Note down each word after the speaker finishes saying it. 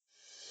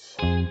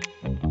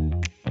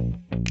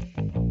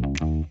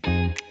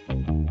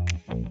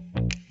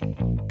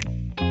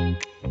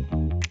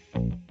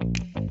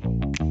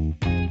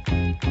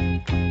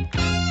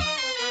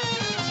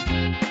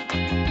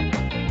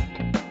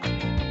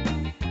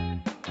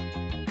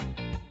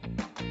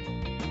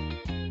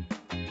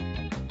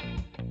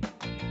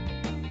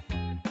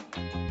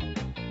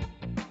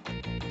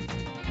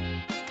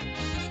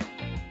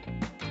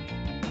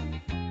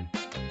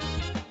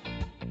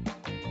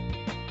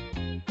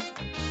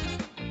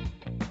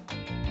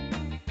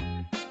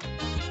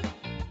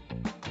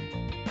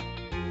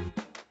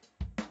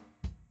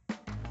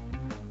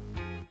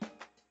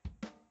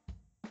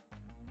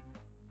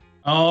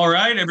All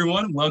right,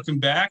 everyone. Welcome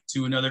back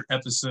to another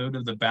episode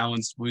of the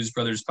Balanced Blues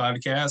Brothers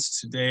podcast.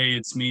 Today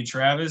it's me,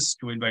 Travis,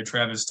 joined by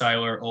Travis,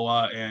 Tyler,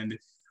 Ola, and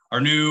our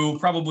new,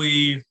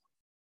 probably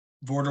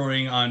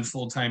bordering on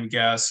full-time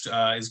guest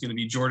is going to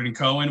be Jordan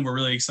Cohen. We're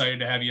really excited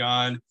to have you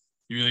on.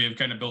 You really have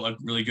kind of built a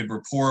really good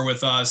rapport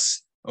with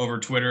us over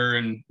Twitter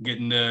and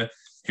getting to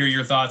hear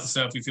your thoughts and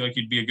stuff. We feel like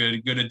you'd be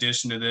a good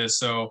addition to this.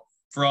 So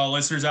for all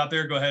listeners out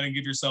there, go ahead and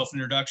give yourself an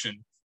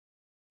introduction.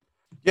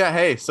 Yeah,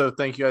 hey, so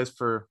thank you guys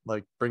for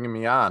bringing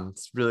me on.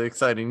 It's really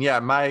exciting.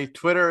 Yeah, my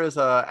Twitter is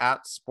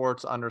at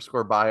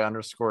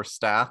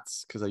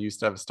sports_by_stats because I used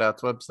to have a stats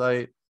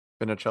website.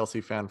 Been a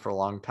Chelsea fan for a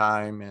long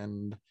time,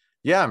 and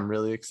yeah, I'm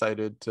really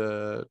excited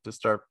to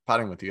start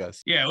potting with you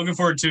guys. Yeah, looking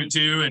forward to it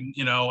too. And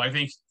I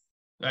think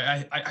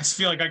I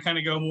feel like I kind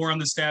of go more on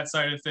the stat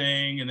side of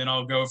thing, and then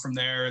I'll go from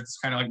there. It's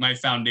kind of like my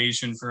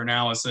foundation for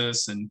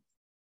analysis, and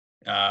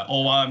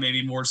Ola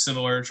maybe more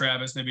similar,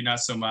 Travis maybe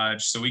not so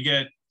much. So we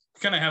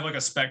kind of have like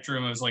a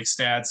spectrum of like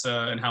stats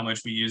and how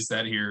much we use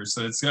that here.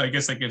 So I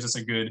guess that gives us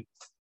a good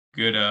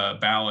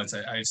balance.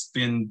 I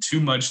spend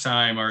too much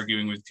time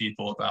arguing with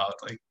people about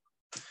like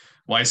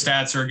why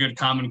stats are a good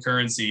common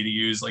currency to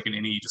use like in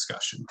any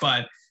discussion.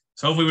 But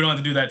so hopefully we don't have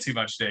to do that too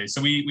much today.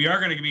 So we are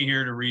going to be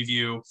here to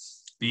review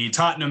the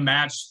Tottenham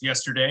match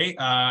yesterday.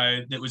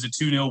 That was a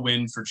 2-0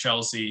 win for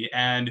Chelsea.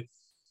 And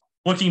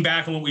looking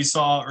back on what we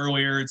saw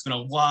earlier, it's been a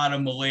lot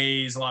of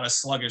malaise, a lot of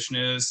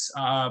sluggishness,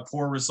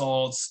 poor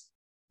results,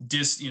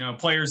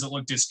 players that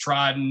look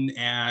distrodden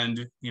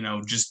and,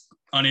 just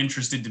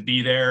uninterested to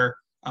be there.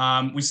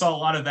 We saw a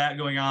lot of that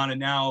going on. And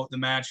now the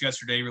match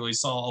yesterday really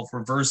saw a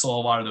reversal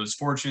of a lot of those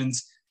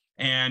fortunes.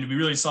 And we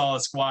really saw a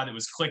squad that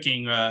was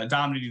clicking,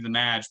 dominating the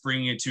match,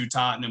 bringing it to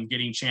Tottenham,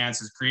 getting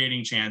chances,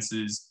 creating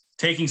chances,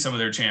 taking some of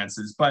their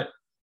chances. But,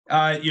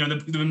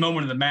 the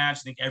moment of the match, I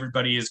think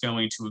everybody is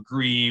going to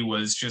agree,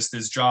 was just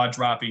this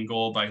jaw-dropping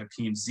goal by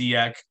Hakim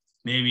Ziyech.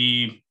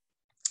 Maybe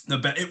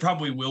it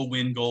probably will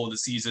win goal of the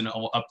season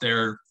up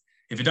there.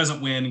 If it doesn't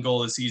win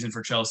goal of the season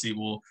for Chelsea, it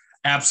will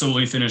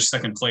absolutely finish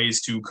second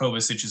place to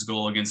Kovacic's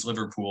goal against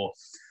Liverpool.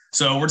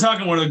 So we're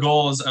talking one of the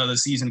goals of the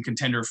season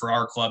contender for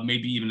our club,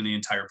 maybe even in the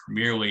entire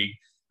Premier League.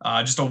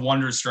 Just a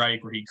wonder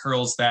strike where he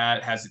curls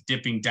that, has it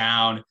dipping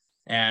down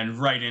and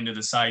right into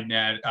the side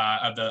net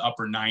of the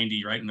upper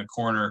 90, right in the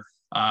corner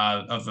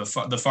of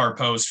the far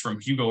post from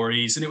Hugo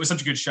Lloris. And it was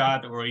such a good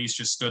shot that Lloris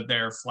just stood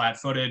there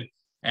flat-footed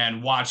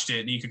and watched it,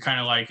 and you could kind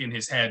of like in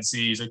his head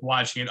see he's like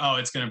watching it. Oh,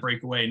 it's going to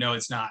break away. No,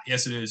 it's not.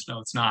 Yes, it is. No,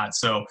 it's not.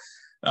 So,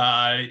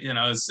 it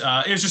was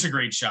just a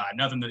great shot.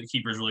 Nothing that the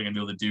keeper's really going to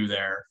be able to do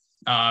there.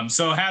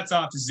 So hats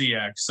off to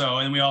Ziyech. So,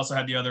 and we also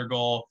had the other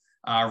goal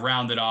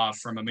rounded off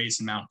from a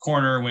Mason Mount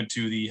corner, went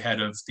to the head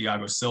of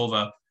Thiago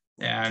Silva,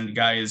 and the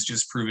guy has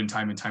just proven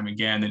time and time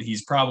again that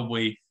he's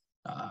probably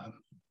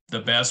the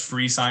best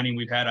free signing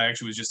we've had. I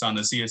actually was just on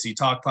the CSC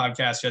Talk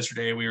podcast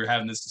yesterday. We were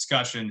having this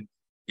discussion.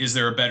 Is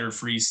there a better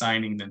free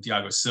signing than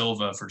Thiago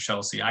Silva for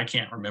Chelsea? I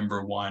can't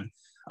remember one.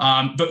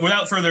 But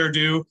without further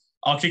ado,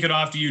 I'll kick it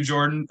off to you,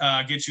 Jordan,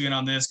 get you in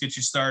on this, get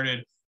you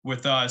started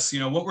with us.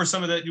 What were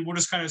some of the – we'll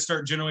just kind of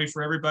start generally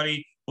for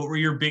everybody. What were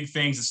your big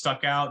things that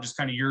stuck out, just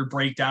kind of your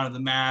breakdown of the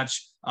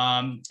match?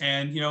 And,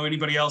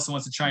 anybody else that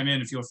wants to chime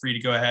in, feel free to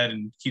go ahead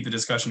and keep the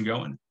discussion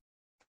going.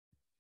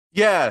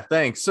 Yeah,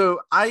 thanks. So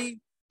I'm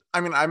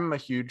a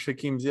huge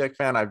Hakim Ziyech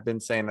fan. I've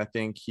been saying I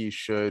think he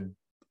should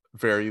 –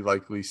 very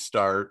likely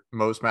start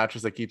most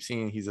matches. I keep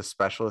seeing he's a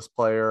specialist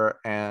player,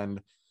 and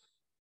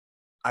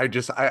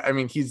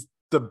he's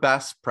the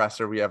best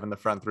presser we have in the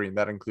front three, and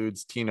that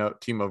includes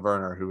Timo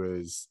Werner, who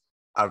is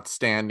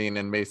outstanding,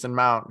 and Mason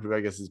Mount, who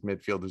I guess is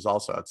midfield, is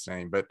also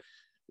outstanding. But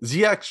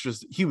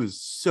Ziyech he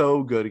was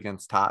so good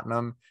against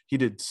Tottenham. He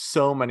did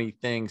so many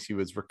things. He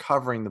was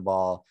recovering the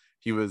ball.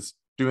 He was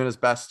doing his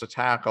best to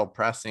tackle,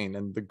 pressing,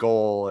 and the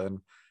goal. And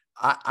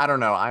I don't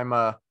know. I'm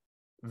a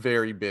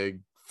very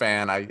big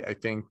fan. I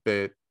think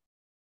that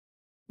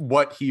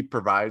what he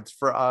provides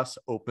for us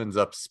opens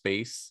up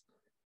space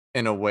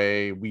in a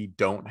way we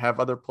don't have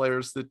other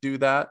players that do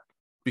that,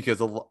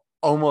 because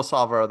almost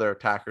all of our other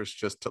attackers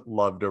just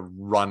love to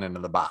run into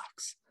the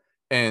box,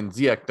 and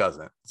Ziyech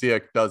doesn't.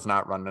 Ziyech does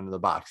not run into the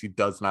box. He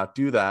does not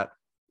do that.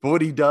 But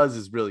what he does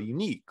is really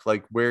unique,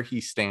 like where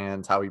he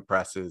stands, how he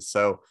presses.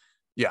 So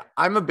yeah,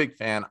 I'm a big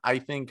fan. I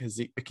think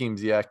Hakim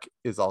Ziyech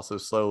is also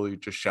slowly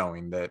just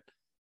showing that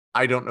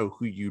I don't know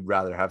who you'd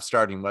rather have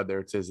starting, whether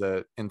it's as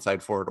an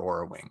inside forward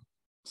or a wing.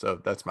 So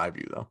that's my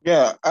view, though.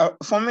 Yeah,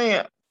 for me,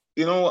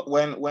 you know,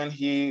 when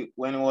he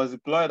was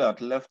deployed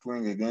at left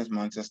wing against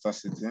Manchester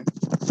City,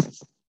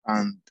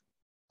 and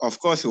of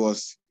course he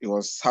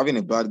was having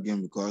a bad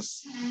game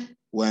because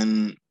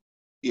when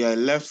you're a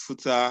left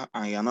footer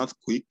and you're not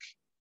quick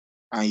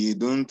and you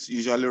don't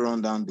usually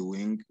run down the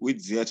wing, which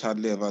Ziyech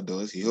hardly ever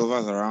does, he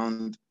hovers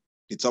around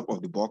the top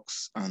of the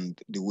box and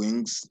the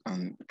wings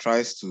and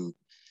tries to,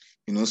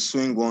 you know,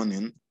 swing one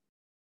in.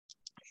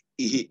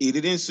 He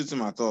didn't suit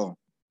him at all.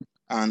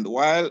 And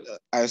while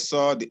I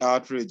saw the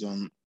outrage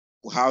on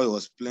how he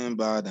was playing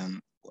bad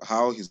and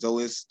how he's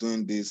always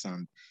doing this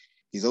and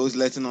he's always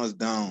letting us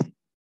down,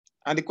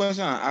 and the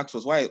question I asked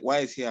was, why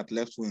is he at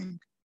left wing?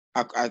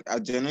 I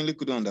genuinely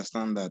couldn't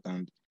understand that.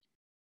 And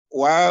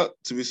while,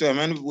 to be fair,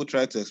 many people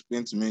tried to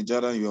explain to me,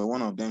 Jordan, you are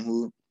one of them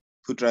who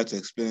tried to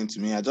explain it to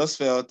me. I just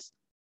felt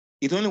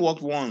it only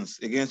worked once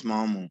against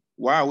Malmo.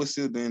 Why are we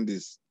still doing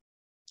this?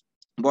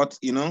 But,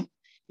 you know,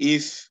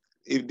 if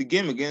the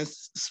game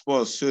against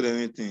Spurs showed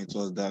anything, it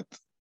was that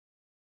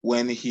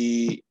when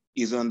he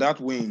is on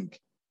that wing,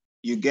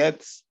 you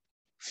get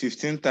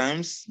 15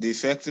 times the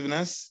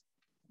effectiveness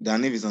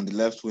than if he's on the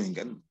left wing.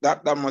 And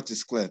that much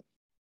is clear.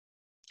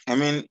 I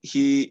mean,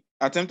 he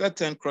attempted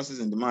 10 crosses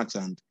in the match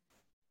and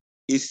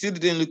it still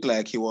didn't look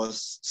like he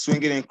was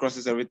swinging in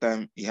crosses every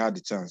time he had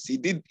the chance. He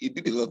did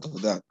a lot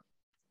of that.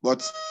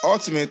 But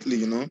ultimately,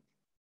 you know,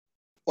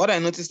 what I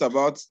noticed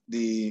about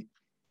the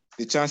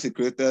chance he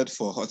created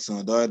for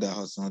Hudson-Odoi, that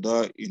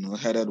Hudson-Odoi, you know,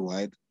 headed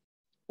wide,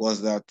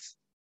 was that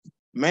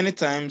many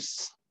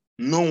times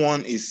no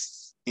one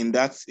is in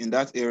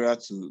that area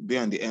to be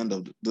on the end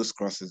of those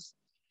crosses.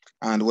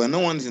 And when no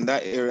one is in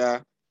that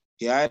area,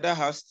 he either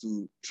has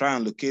to try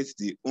and locate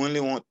the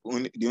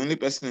only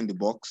person in the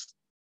box,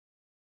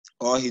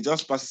 or he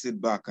just passes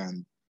it back.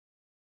 And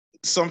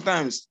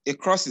sometimes a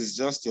cross is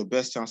just your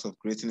best chance of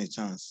creating a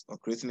chance or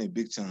creating a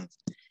big chance,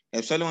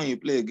 especially when you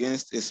play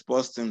against a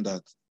sports team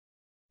that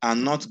are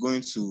not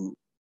going to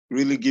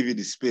really give you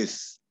the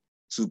space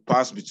to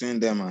pass between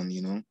them and,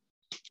 you know,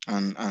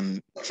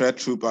 and thread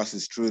through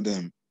passes through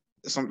them.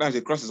 Sometimes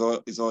a cross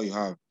is all you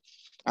have.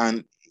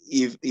 And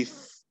if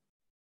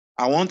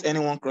I want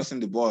anyone crossing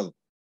the ball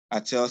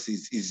at Chelsea,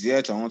 is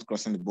Ziyech I want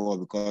crossing the ball,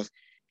 because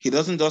he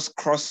doesn't just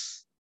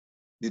cross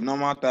the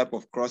normal type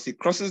of cross. He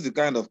crosses the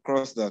kind of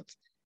cross that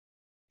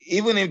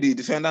even if the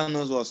defender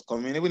knows what's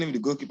coming, even if the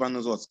goalkeeper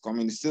knows what's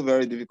coming, it's still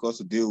very difficult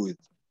to deal with.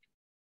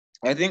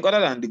 I think other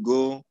than the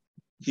goal,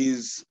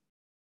 his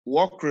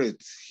work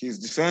rate, his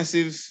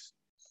defensive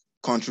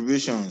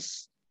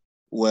contributions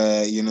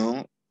were, you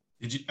know,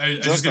 I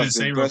was just gonna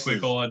say real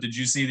quick, Ola, did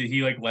you see that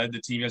he like led the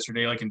team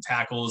yesterday, like in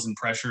tackles and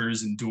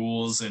pressures and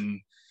duels and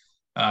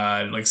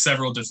like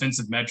several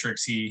defensive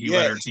metrics? He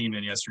led our team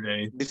in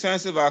yesterday.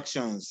 Defensive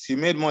actions. He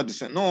made more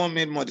no one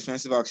made more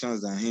defensive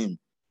actions than him.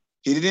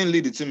 He didn't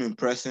lead the team in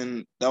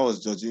pressing. That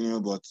was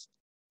Jorginho, but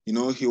you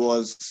know, he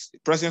was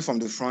pressing from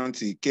the front.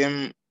 He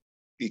came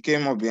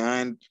up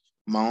behind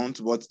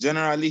Mount, but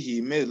generally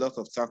he made a lot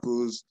of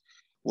tackles,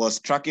 was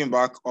tracking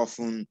back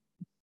often.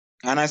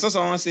 And I saw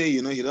someone say,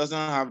 you know, he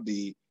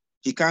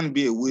can't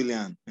be a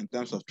Willian in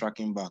terms of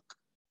tracking back.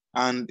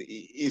 And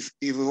if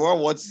we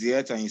watch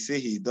Ziyech and you say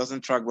he doesn't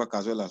track back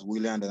as well as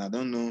Willian, then I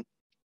don't know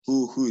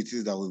who it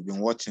is that we've been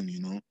watching, you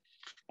know.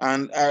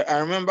 And I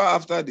remember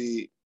after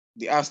the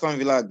Aston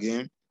Villa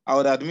game, I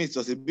would admit it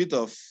was a bit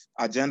of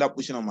agenda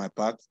pushing on my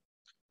part.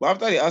 But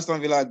after the Aston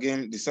Villa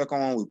game, the second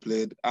one we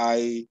played,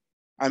 I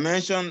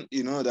mentioned,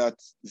 you know, that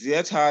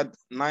Ziyech had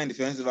 9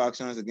 defensive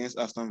actions against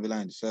Aston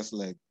Villa in the first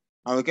leg,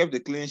 and we kept the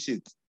clean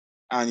sheet.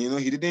 And, you know,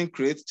 he didn't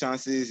create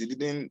chances. He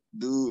didn't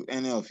do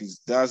any of his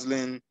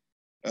dazzling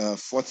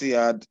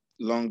 40-yard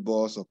long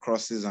balls or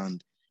crosses. And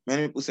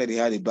many people said he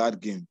had a bad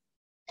game.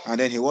 And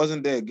then he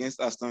wasn't there against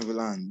Aston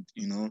Villa. And,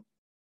 you know,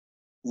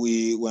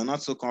 we were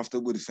not so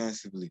comfortable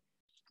defensively.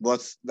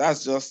 But that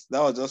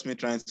was just me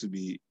trying to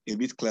be a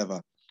bit clever.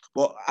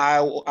 But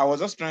I was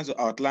just trying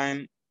to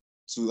outline,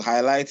 to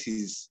highlight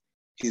his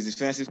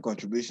defensive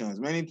contributions.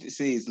 Many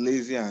say he's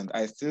lazy, and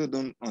I still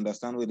don't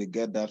understand where they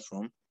get that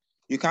from.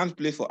 You can't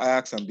play for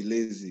Ajax and be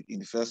lazy in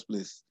the first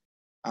place.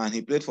 And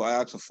he played for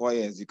Ajax for 4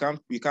 years. You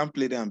can't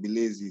play there and be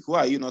lazy. Who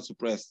are you not to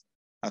press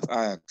at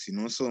Ajax, you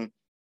know? So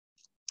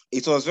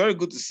it was very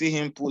good to see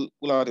him pull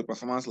out a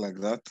performance like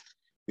that,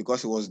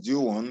 because he was due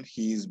one.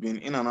 He's been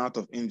in and out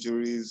of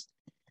injuries.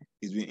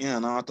 He's been in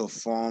and out of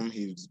form.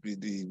 He's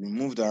been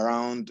moved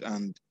around,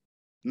 and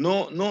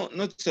no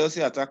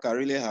Chelsea attacker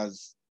really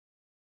has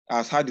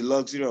had the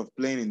luxury of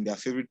playing in their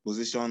favorite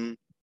position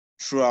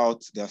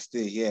throughout their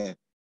stay here.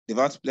 They've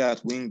had to play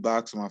at wing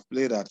back, some have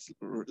played at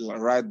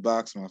right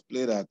back, some have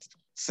played at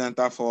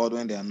center forward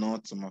when they are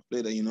not, some have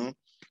played, you know.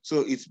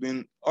 So it's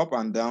been up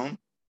and down.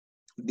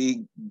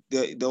 There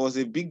was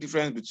a big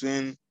difference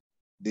between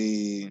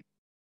the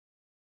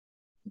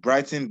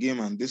Brighton game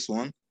and this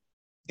one,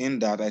 in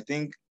that I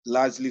think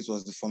largely it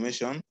was the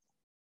formation.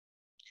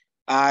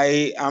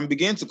 I am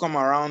beginning to come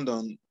around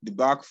on the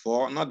back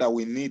four. Not that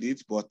we need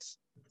it, but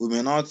we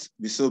may not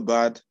be so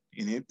bad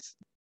in it.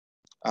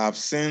 I've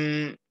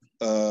seen,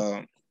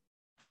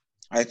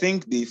 I I think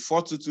the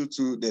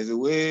 4-2-2-2, there's a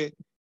way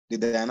the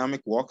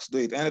dynamic works, though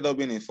it ended up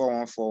being a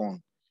 4-1-4-1.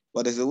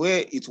 But there's a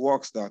way it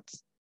works that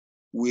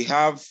we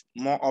have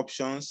more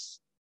options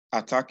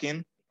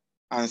attacking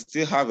and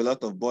still have a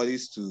lot of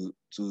bodies to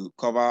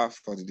cover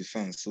for the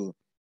defense. So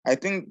I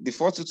think the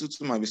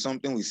 4-2-2-2 might be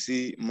something we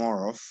see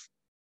more of,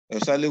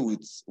 especially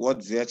with what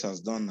Ziyech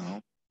has done now.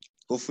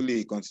 Hopefully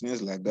he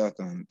continues like that.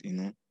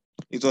 And,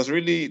 it was a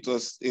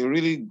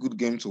really good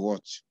game to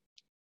watch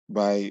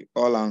by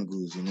all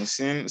angles.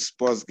 Seeing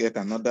Spurs get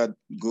another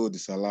goal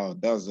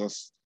disallowed, that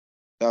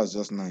was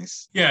just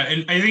nice. Yeah, and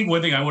I think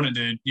one thing I wanted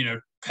to,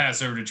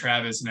 pass over to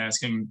Travis and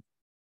ask him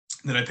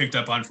that I picked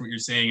up on from what you're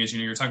saying is,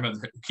 you're talking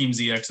about Hakim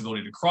Ziyech's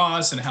ability to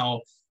cross and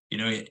how,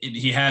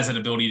 he has that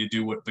ability to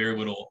do what very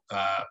little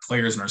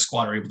players in our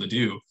squad are able to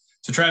do.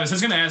 So Travis, I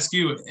was going to ask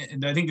you,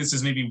 and I think this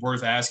is maybe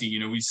worth asking,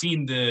 we've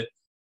seen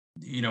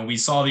we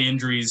saw the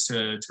injuries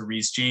to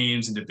Reece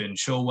James and to Ben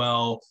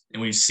Chilwell,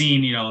 and we've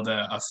seen,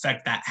 the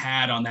effect that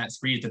had on that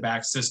 3 at the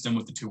back system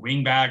with the 2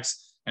 wing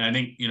backs. And I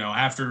think,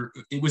 after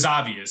it was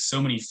obvious,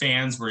 so many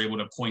fans were able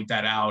to point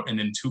that out. And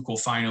then Tuchel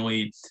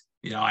finally,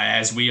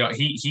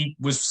 he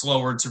was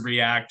slower to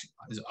react,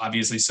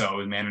 obviously so,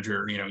 as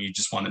manager, he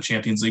just won the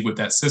Champions League with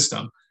that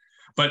system.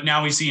 But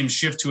now we see him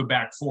shift to a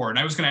back 4. And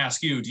I was going to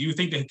ask you, do you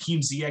think that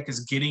Hakim Ziyech is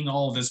getting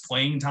all of this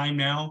playing time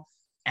now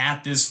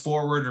at this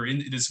forward or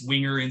in this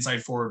winger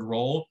inside forward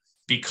role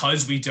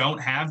because we don't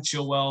have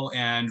Chilwell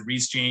and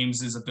Reece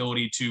James's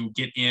ability to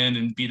get in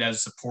and be that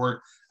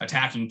support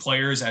attacking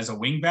players as a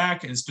wing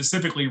back, and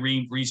specifically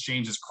Reece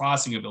James's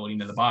crossing ability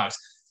into the box?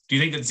 Do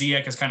you think that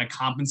Ziyech is kind of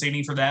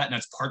compensating for that, and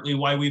that's partly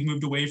why we've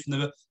moved away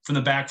from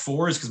the back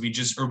 4 is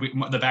because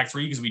the back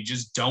 3 because we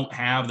just don't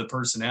have the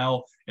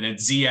personnel, and that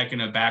Ziyech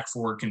in a back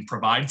 4 can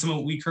provide some of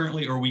what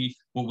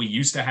we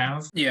used to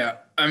have? Yeah,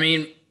 I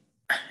mean,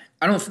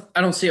 I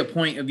don't see a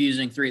point of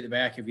using 3 at the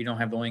back if you don't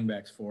have the wing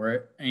backs for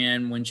it.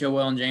 And when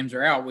Chilwell and James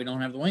are out, we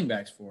don't have the wing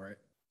backs for it.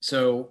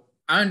 So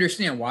I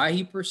understand why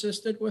he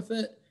persisted with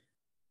it,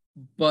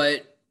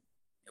 but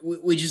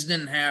we just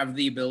didn't have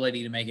the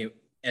ability to make it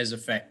as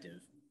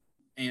effective.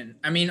 And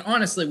I mean,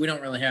 honestly, we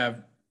don't really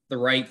have the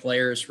right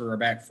players for a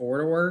back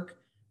 4 to work,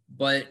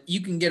 but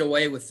you can get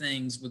away with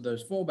things with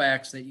those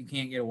fullbacks that you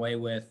can't get away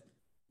with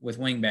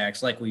wing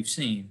backs like we've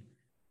seen.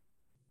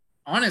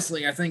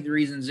 Honestly, I think the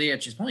reason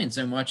Ziyech is playing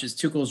so much is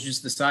Tuchel's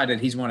just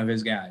decided he's one of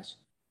his guys.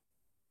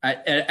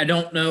 I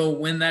don't know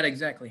when that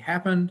exactly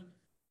happened,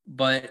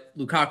 but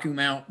Lukaku,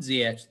 Mount,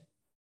 Ziyech,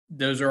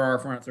 those are our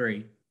front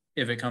 3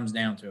 if it comes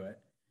down to it.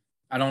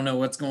 I don't know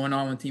what's going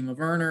on with Timo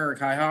Werner or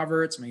Kai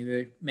Havertz.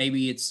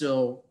 Maybe it's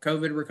still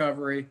COVID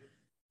recovery.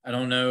 I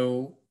don't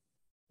know.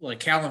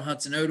 Like Callum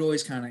Hudson-Odoi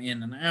is kind of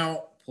in and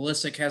out.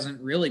 Pulisic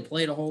hasn't really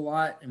played a whole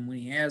lot, and when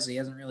he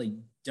hasn't really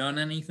done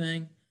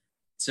anything.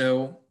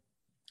 So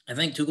I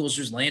think Tuchel's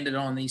just landed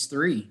on these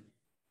 3.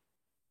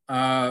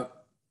 I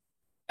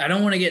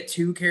don't want to get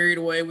too carried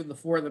away with the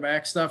 4 at the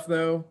back stuff,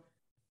 though,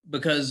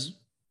 because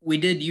we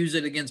did use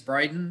it against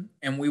Brighton,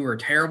 and we were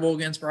terrible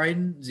against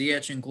Brighton,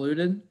 Ziyech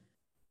included.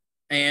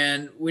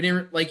 And we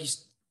didn't, like you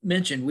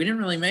mentioned, we didn't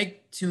really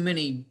make too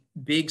many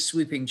big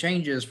sweeping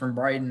changes from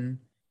Brighton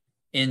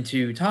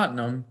into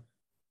Tottenham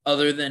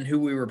other than who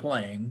we were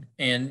playing.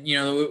 And,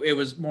 it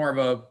was more of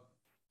a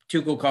 –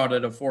 Tuchel called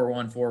it a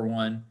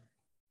 4-1-4-1.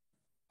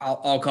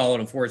 I'll call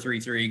it a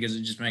 4-3-3 because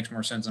it just makes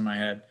more sense in my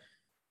head.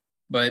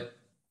 But,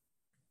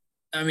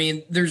 I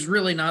mean, there's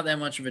really not that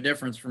much of a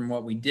difference from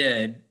what we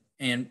did.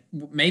 And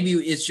maybe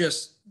it's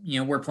just,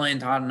 we're playing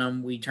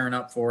Tottenham. We turn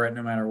up for it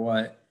no matter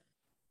what.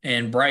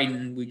 And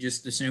Brighton, we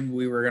just assumed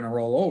we were going to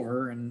roll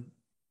over, and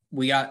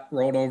we got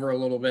rolled over a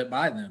little bit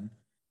by them.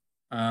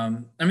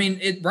 I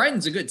mean,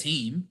 Brighton's a good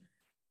team,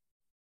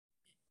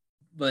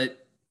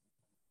 but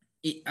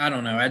I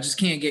don't know. I just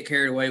can't get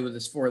carried away with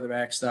this 4 at the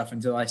back stuff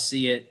until I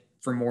see it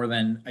for more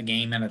than a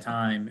game at a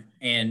time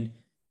and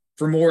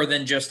for more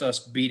than just us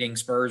beating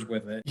Spurs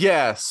with it.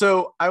 Yeah,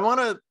 so I want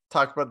to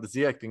talk about the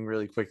Ziyech thing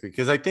really quickly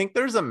because I think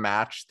there's a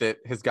match that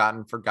has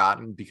gotten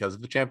forgotten because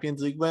of the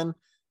Champions League win,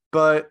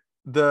 but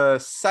the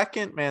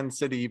second Man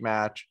City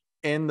match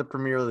in the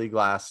Premier League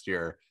last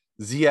year,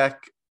 Ziyech,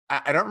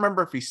 I don't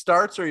remember if he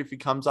starts or if he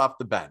comes off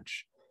the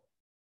bench.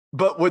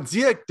 But what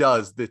Ziyech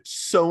does that's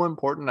so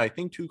important, I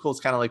think Tuchel's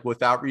kind of like,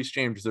 without Reece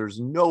James,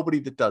 there's nobody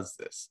that does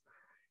this,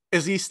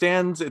 is he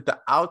stands at the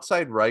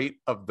outside right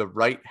of the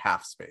right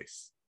half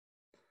space.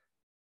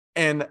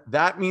 And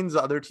that means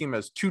the other team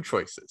has 2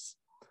 choices.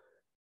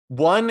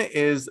 One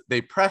is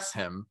they press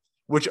him,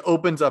 which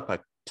opens up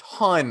a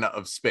ton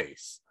of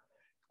space.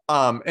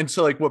 And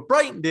so like what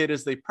Brighton did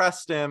is they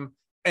pressed him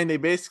and they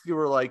basically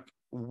were like,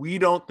 we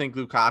don't think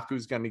Lukaku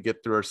is going to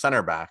get through our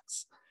center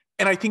backs.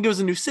 And I think it was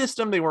a new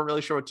system. They weren't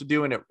really sure what to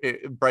do. And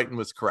Brighton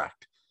was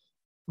correct.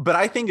 But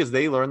I think as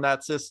they learn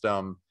that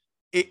system,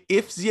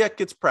 if Ziyech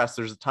gets pressed,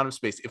 there's a ton of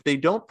space. If they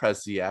don't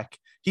press Ziyech,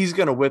 he's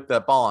going to whip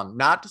that ball on,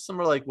 not to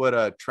somewhere like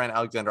what Trent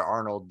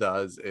Alexander-Arnold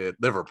does at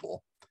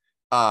Liverpool.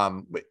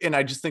 And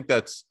I just think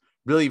that's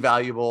really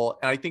valuable.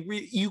 And I think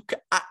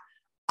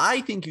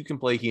I think you can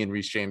play he and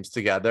Reece James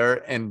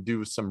together and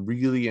do some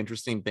really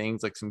interesting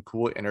things, like some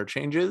cool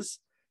interchanges.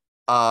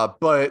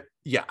 But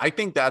yeah, I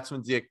think that's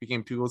when Ziyech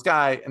became Tuchel's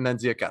guy, and then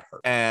Ziyech got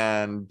hurt,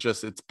 and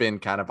just it's been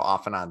kind of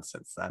off and on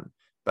since then.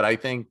 But I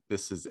think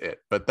this is it.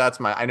 But that's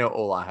I know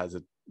Ola has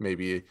a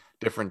maybe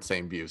different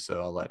same view, so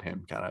I'll let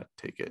him kind of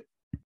take it.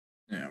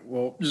 Yeah,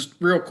 well, just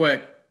real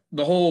quick,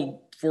 the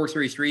whole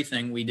 4-3-3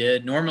 thing we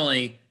did,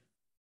 normally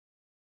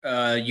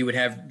you would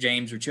have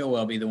James or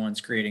Chilwell be the ones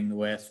creating the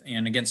width.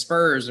 And against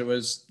Spurs, it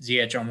was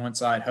Ziyech on one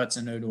side,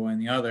 Hudson-Odoi on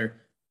the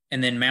other.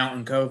 And then Mount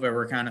and Kova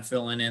were kind of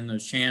filling in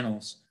those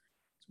channels,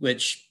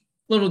 which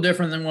a little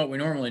different than what we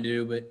normally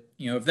do. But,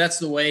 if that's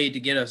the way to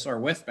get us our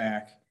width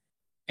back,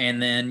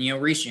 and then,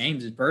 Reece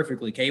James is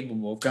perfectly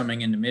capable of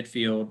coming into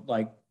midfield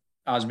like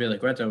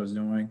Azpilicueta was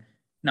doing,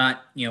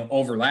 not,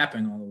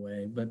 overlapping all the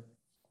way. But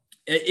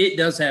it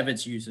does have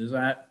its uses.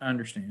 I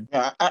understand.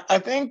 Yeah, I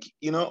think,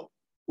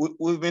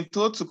 we've been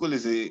told Tuchel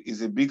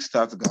is a big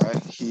stats guy.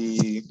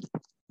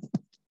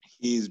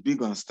 He's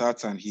big on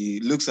stats and he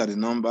looks at the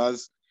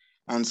numbers.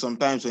 And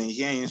sometimes when you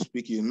hear him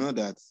speak, you know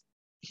that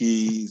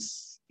he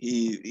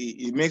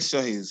makes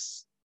sure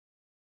he's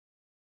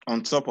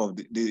on top of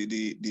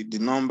the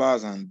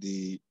numbers and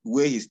the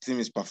way his team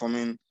is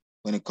performing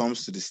when it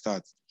comes to the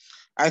stats.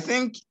 I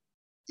think,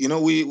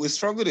 we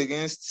struggled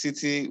against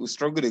City, we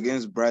struggled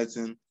against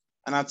Brighton,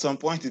 and at some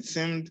point it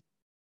seemed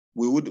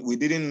we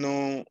didn't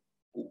know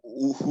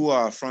who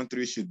our front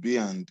three should be,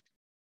 and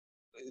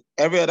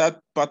every other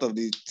part of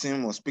the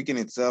team was picking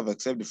itself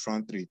except the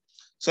front three.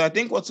 So I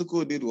think what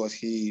Tuchel did was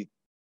he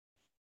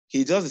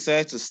just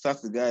decided to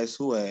start the guys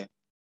who were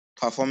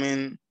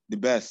performing the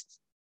best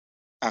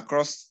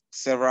across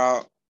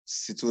several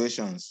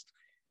situations,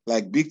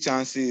 like big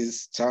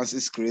chances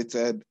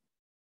created,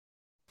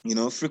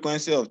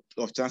 frequency of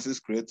chances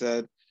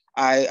created.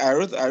 I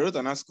wrote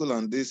an article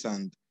on this,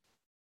 and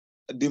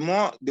the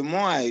more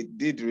I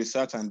did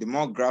research and the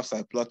more graphs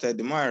I plotted,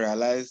 the more I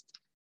realized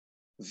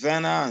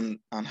Werner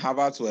and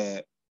Havertz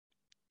were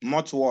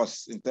much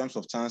worse in terms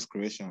of chance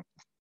creation.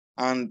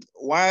 And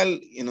while,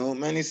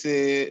 many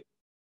say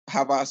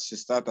Havertz should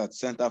start at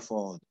center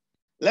forward,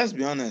 let's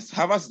be honest,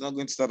 Havertz is not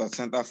going to start at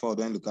center forward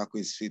when Lukaku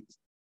is fit.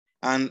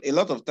 And a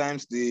lot of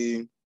times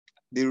the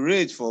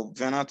rage for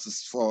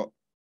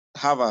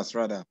Havertz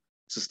rather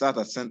to start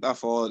at center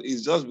forward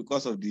is just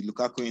because of the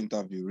Lukaku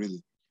interview,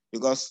 really.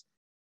 Because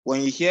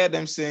when you hear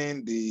them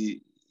saying the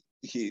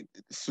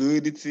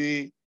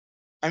fluidity,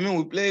 I mean,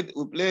 we played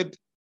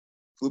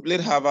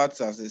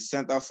Havertz as a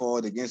center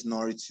forward against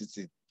Norwich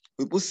City.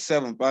 We put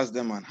 7 past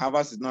them, and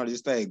Havertz did not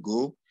register a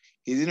goal.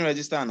 He didn't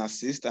register an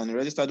assist, and he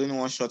registered only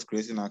one shot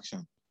creating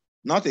action.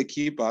 Not a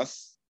key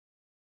pass,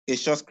 a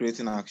shot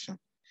creating action.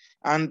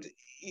 And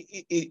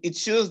it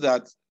shows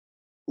that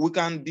we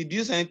can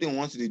deduce anything we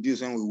want to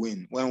deduce when we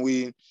win. When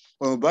we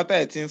batter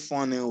a team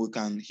 4-0, we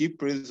can heap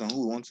praises on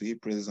who we want to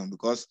heap praises on,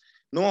 because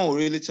no one will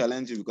really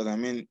challenge you, because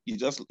you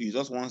just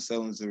won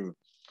 7-0.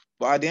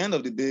 But at the end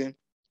of the day,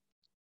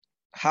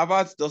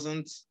 Havertz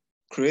doesn't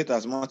create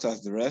as much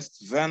as the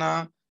rest.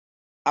 Werner,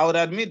 I would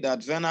admit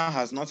that Werner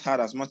has not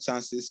had as much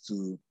chances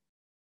to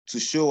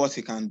show what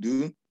he can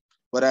do.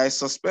 But I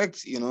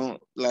suspect,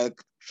 like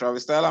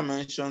Travis Tyler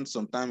mentioned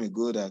some time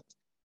ago, that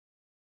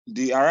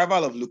the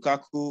arrival of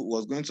Lukaku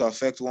was going to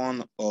affect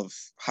one of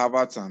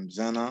Havertz and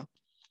Werner.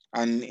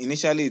 And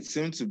initially it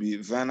seemed to be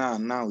Werner,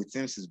 and now it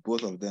seems it's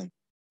both of them.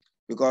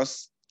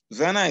 Because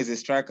Werner is a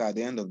striker at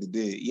the end of the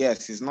day.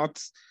 Yes, he's not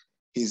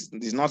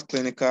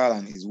clinical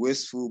and he's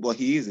wasteful, but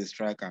he is a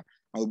striker.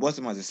 And we bought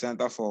him as a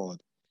center forward.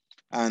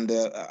 And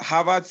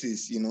Havertz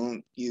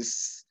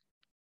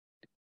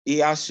he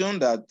has shown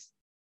that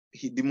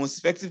the most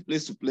effective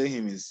place to play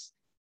him is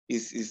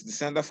the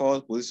center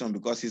forward position,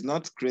 because he's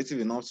not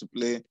creative enough to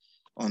play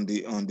on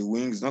the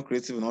wings, not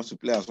creative enough to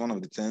play as one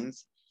of the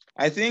 10s.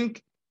 I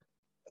think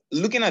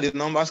looking at the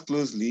numbers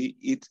closely,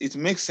 it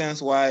makes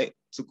sense why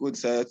Tuchel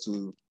decided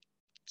to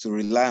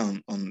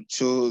rely on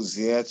Cho,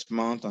 Ziyech,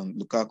 Mount, and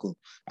Lukaku.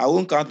 I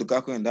won't count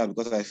Lukaku in that,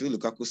 because I feel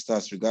Lukaku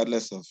starts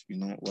regardless of,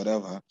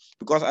 whatever.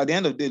 Because at the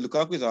end of the day,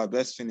 Lukaku is our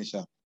best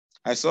finisher.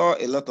 I saw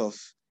a lot of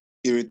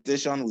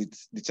irritation with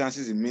the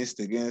chances he missed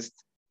against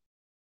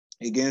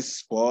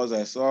Spurs.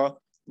 I saw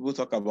people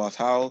talk about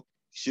how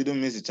he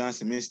shouldn't miss the chance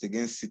he missed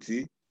against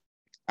City.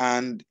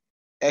 And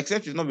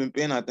except you've not been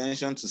paying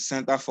attention to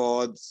center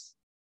forwards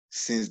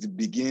since the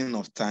beginning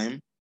of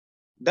time,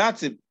 that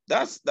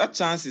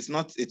chance is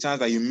not a chance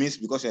that you miss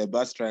because you're a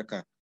bad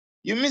striker.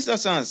 You miss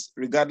that chance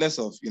regardless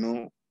of,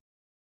 you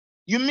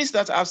miss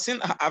that. I've seen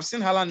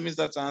Haaland miss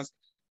that chance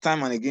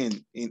time and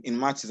again in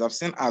matches. I've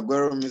seen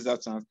Aguero miss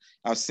that chance.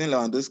 I've seen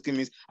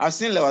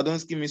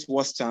Lewandowski miss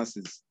worse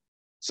chances.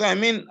 So,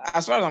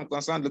 as far as I'm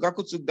concerned,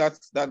 Lukaku took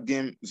that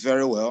game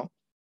very well,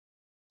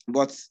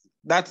 but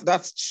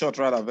that shot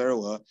rather very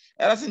well.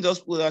 Ederson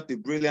just pulled out a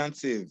brilliant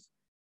save.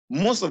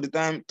 Most of the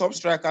time, top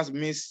strikers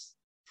miss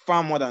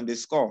far more than they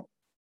score.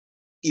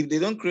 If they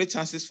don't create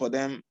chances for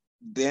them,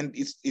 then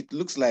it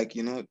looks like,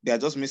 they're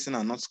just missing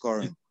and not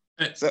scoring.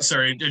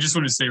 Sorry, I just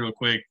want to say real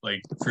quick,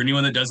 like, for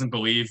anyone that doesn't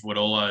believe what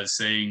Ola is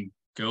saying,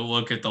 go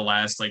look at the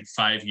last like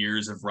 5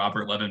 years of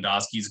Robert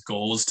Lewandowski's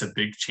goals to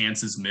big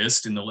chances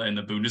missed in the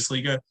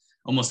Bundesliga.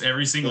 Almost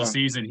every single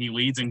season he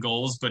leads in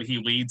goals, but he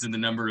leads in the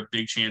number of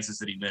big chances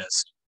that he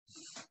missed.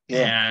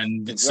 Yeah,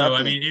 and exactly. So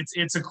I mean,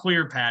 it's a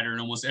clear pattern.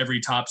 Almost every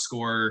top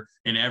scorer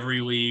in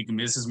every league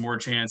misses more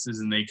chances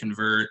than they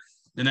convert.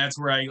 And that's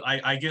where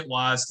I get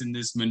lost in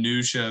this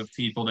minutia of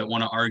people that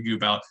want to argue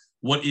about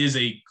what is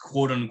a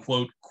quote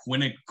unquote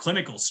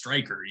clinical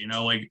striker, you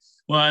know, like,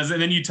 well,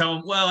 and then you tell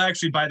them, well,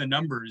 actually by the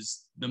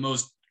numbers, the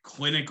most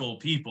clinical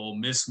people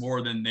miss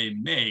more than they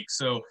make.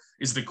 So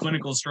is the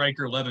clinical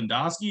striker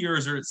Lewandowski, or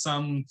is there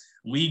some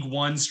League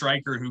One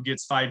striker who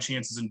gets 5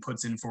 chances and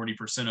puts in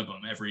 40% of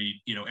them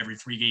every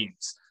 3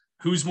 games?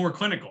 Who's more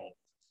clinical?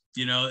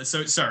 You know,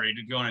 so sorry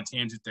to go on a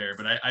tangent there,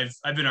 but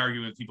I've been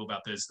arguing with people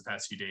about this the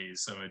past few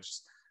days. So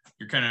it's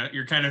you're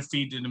kind of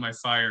feeding into my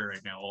fire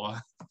right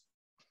now.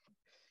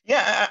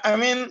 Yeah, I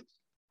mean,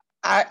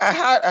 I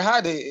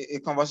had a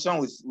conversation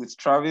with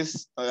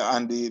Travis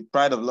and the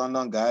Pride of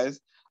London guys.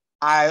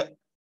 I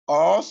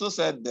also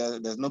said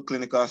there's no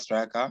clinical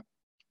striker,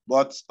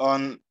 but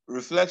on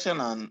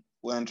reflection and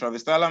when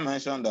Travis Tyler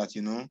mentioned that,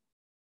 you know,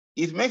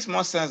 it makes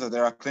more sense that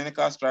there are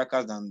clinical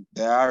strikers than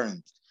there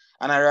aren't.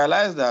 And I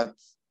realized that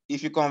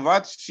if you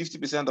convert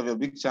 50% of your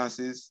big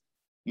chances,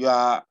 you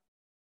are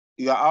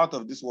out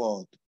of this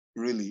world,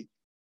 really.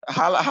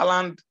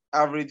 Haaland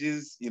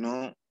averages, you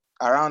know,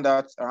 around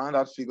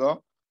that figure.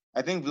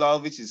 I think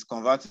Vlahovic is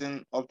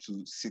converting up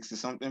to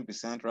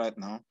 60-something% right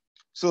now.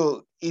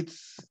 So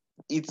it's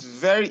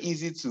very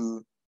easy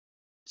to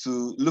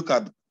look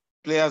at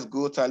players'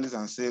 goal tallies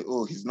and say,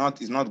 oh, he's not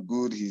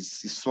good,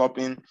 he's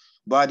flopping.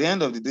 But at the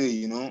end of the day,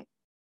 you know,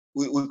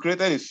 we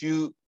created a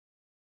few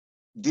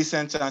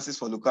decent chances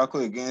for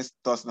Lukaku against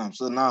Tottenham.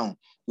 So now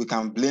we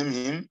can blame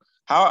him.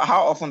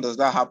 How often does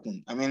that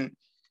happen? I mean,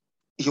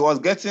 he was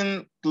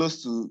getting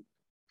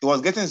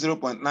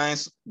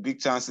 0.9 big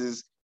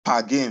chances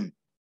per game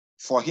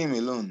for him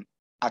alone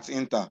at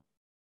Inter.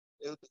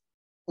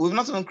 We've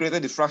not even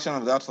created the fraction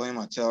of that for him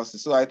at Chelsea.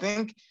 So I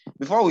think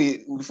before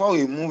we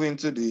move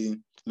into the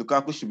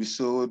Lukaku should be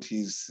sold,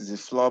 he's a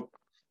flop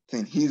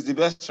thing. He's the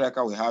best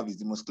striker we have. He's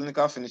the most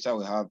clinical finisher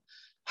we have.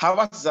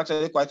 Havertz is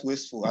actually quite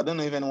wasteful. I don't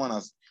know if anyone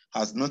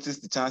has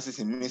noticed the chances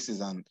he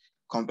misses and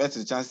compared to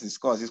the chances he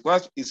scores.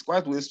 He's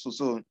quite wasteful.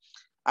 So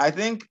I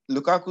think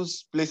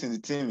Lukaku's place in the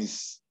team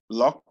is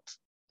locked,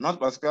 not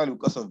particularly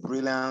because of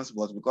brilliance,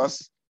 but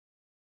because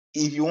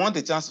if you want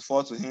a chance to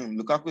fall to him,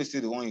 Lukaku is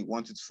still the one you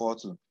want it to fall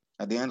to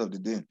at the end of the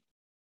day.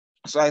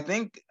 So I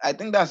think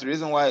that's the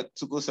reason why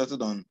Tuchel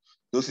settled on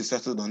those he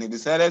settled on. He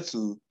decided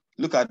to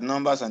look at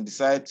numbers and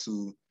decide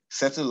to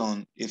settle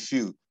on a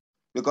few,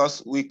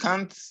 because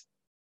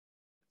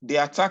the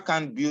attack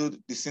can't build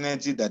the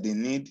synergy that they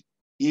need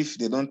if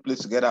they don't play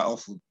together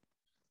often.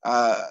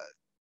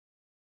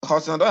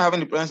 Hudson don't have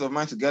any presence of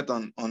mind to get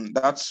on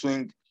that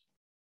swing,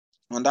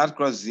 on that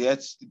cross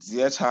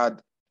Ziyech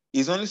had.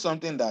 Is only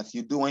something that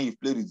you do when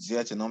you've played with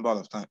Ziyech a number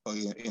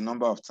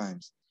of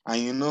times. And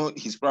you know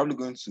he's probably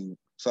going to,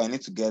 so I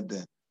need to get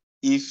there.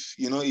 If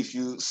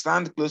you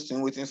stand close to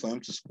him waiting for him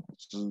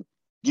to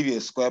give you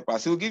a square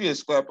pass, he'll give you a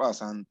square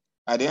pass, and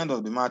at the end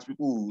of the match,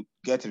 people will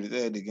get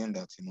irritated again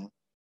that, you know,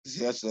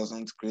 Ziyech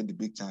doesn't create the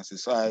big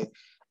chances. So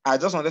I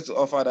just wanted to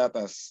offer that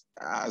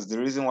as the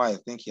reason why I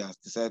think he has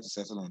decided to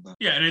settle on that.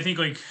 Yeah, and I think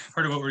like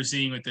part of what we're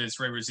seeing with this,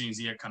 right, we're seeing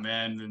Ziyech come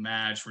in the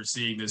match, we're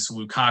seeing this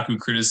Lukaku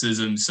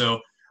criticism. So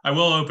I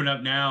will open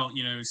up now,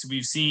 you know, so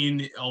we've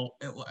seen,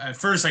 at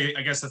first, I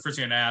guess the first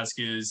thing I'd ask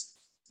is,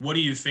 what do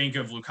you think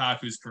of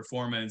Lukaku's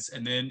performance?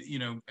 And then, you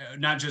know,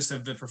 not just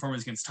of the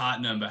performance against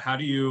Tottenham, but how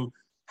do you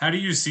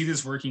see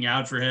this working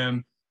out for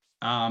him?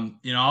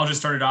 You know, I'll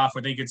just start it off.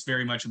 I think it's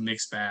very much a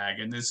mixed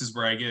bag. And this is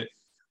where I get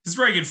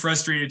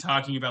frustrated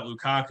talking about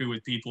Lukaku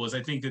with people, is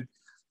I think that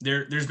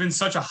there's been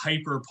such a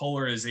hyper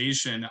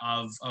polarization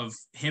of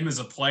him as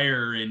a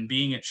player and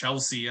being at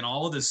Chelsea and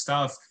all of this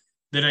stuff,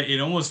 that it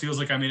almost feels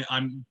like, I mean,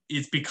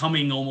 it's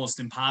becoming almost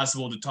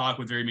impossible to talk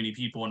with very many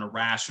people in a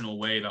rational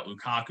way about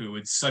Lukaku.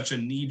 It's such a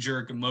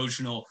knee-jerk,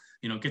 emotional,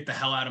 you know, get the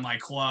hell out of my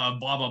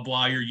club, blah, blah,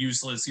 blah, you're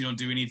useless, you don't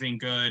do anything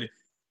good.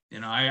 You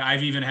know,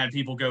 I've even had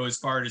people go as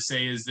far to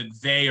say is that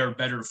they are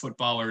better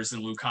footballers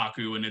than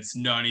Lukaku, and it's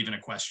not even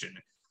a question.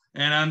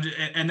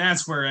 And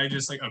that's where I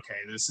just like,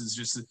 okay, this is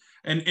just,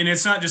 and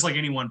it's not just like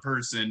any one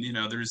person, you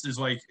know,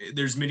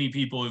 there's many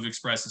people who've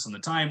expressed this on the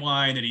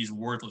timeline that he's a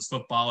worthless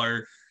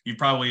footballer. You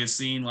probably have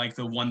seen like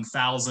the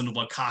 1,000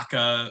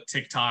 Lukaku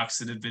TikToks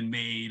that have been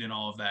made and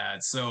all of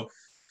that. So,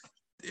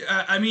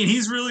 I mean,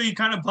 he's really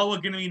kind of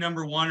public enemy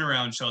number one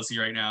around Chelsea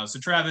right now. So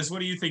Travis, what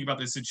do you think about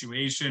this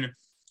situation?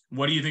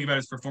 What do you think about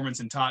his performance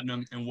in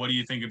Tottenham? And what do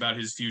you think about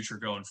his future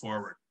going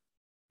forward?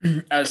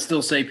 I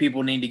still say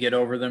people need to get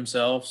over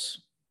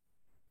themselves.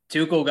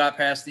 Tuchel got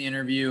past the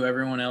interview.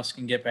 Everyone else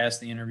can get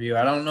past the interview.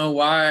 I don't know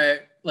why,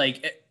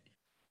 like,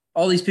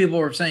 all these people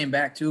were saying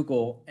back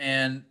Tuchel,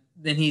 and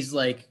then he's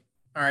like,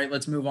 all right,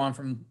 let's move on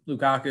from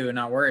Lukaku and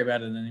not worry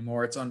about it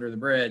anymore. It's under the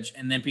bridge.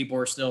 And then people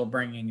are still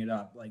bringing it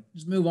up. Like,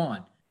 just move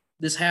on.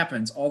 This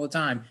happens all the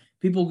time.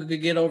 People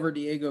could get over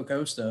Diego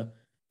Costa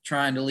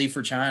trying to leave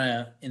for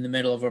China in the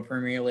middle of a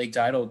Premier League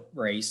title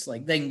race.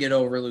 Like, they can get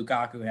over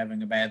Lukaku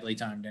having a badly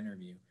timed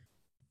interview.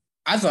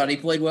 I thought he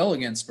played well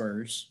against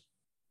Spurs.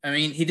 I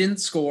mean, he didn't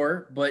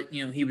score, but,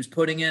 he was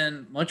putting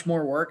in much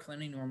more work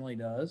than he normally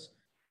does.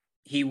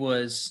 He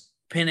was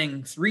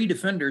pinning 3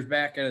 defenders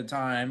back at a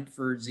time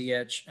for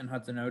Ziyech and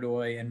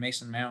Hudson-Odoi and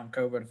Mason Mount and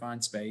Kova to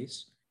find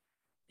space.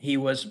 He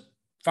was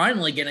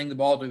finally getting the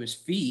ball to his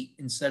feet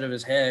instead of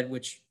his head,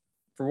 which,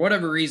 for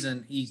whatever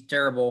reason, he's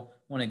terrible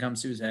when it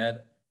comes to his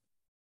head.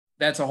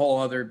 That's a whole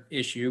other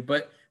issue.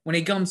 But when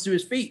he comes to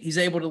his feet, he's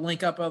able to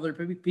link up other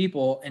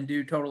people and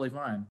do totally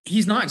fine.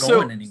 He's not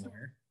going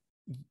anywhere.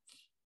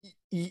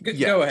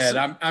 Go ahead.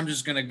 I'm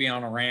just going to be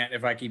on a rant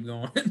if I keep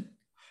going.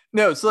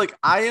 No, so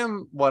I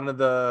am one of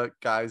the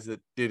guys that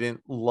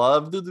didn't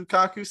love the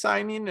Lukaku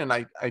signing, and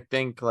I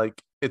think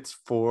it's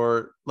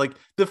for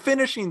the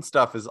finishing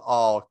stuff is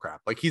all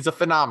crap. He's a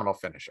phenomenal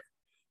finisher.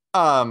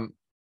 I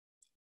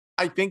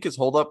think his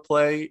hold-up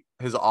play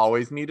has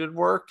always needed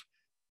work,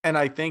 and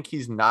I think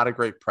he's not a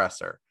great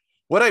presser.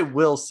 What I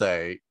will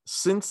say,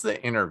 since the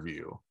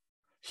interview,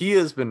 he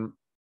has been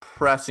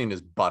pressing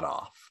his butt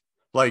off.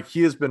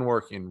 He has been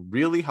working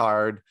really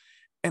hard.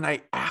 And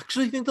I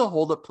actually think the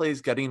hold-up play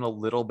is getting a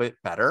little bit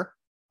better.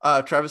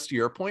 Travis, to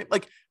your point,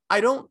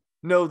 I don't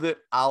know that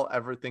I'll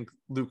ever think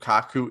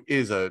Lukaku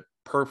is a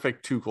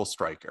perfect Tuchel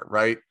striker,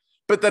 right?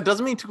 But that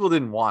doesn't mean Tuchel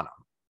didn't want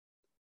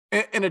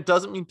him. And it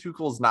doesn't mean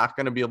Tuchel's not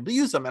going to be able to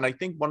use him. And I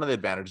think one of the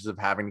advantages of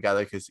having a guy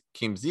like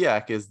Hakim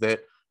Ziyech is that,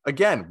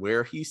 again,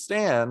 where he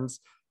stands,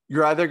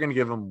 you're either going to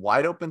give him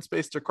wide open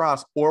space to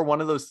cross, or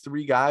one of those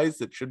 3 guys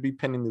that should be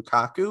pinning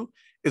Lukaku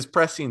is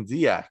pressing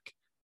Ziyech.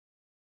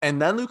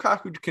 And then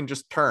Lukaku can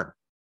just turn.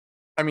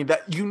 I mean,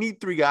 that you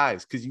need 3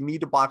 guys because you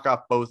need to block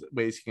off both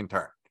ways he can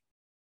turn.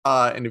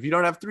 And if you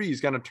don't have 3,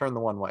 he's going to turn the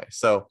one way.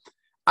 So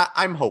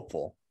I'm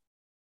hopeful,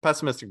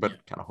 pessimistic,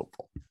 but kind of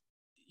hopeful.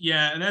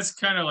 Yeah, and that's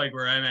kind of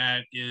where I'm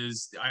at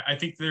is I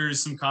think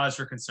there's some cause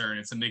for concern.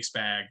 It's a mixed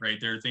bag, right?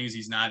 There are things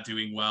he's not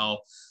doing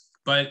well,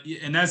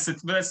 that's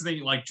the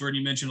thing. Like Jordan,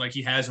 you mentioned,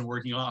 he has been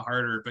working a lot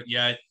harder, but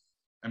yet,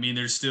 I mean,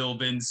 there's still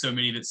been so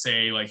many that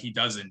say he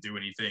doesn't do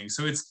anything.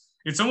 So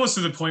it's almost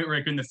to the point where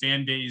in the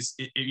fan base,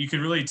 you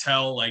can really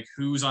tell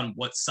who's on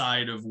what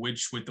side of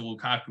which with the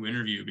Lukaku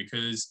interview,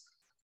 because,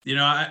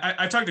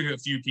 I talked to a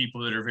few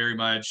people that are very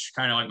much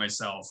kind of like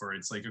myself, where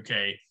it's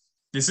okay,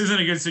 this isn't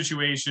a good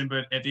situation,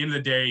 but at the end of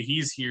the day,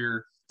 he's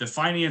here. The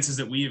finances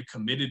that we have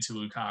committed to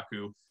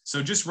Lukaku.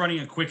 So just running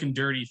a quick and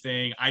dirty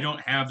thing, I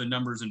don't have the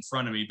numbers in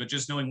front of me, but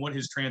just knowing what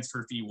his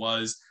transfer fee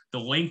was, the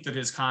length of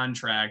his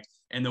contract,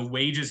 and the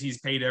wages he's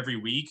paid every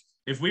week,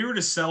 if we were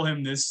to sell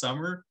him this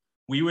summer,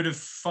 we would have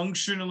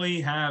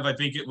functionally I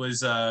think it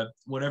was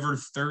whatever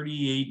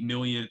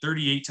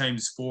 38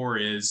 times 4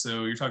 is.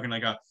 So you're talking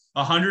a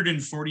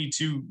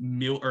 $142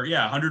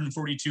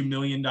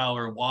 million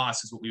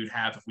loss is what we would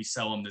have if we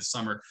sell him this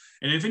summer.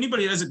 And if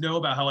anybody doesn't know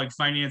about how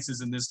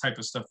finances and this type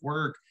of stuff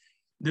work,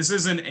 this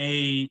isn't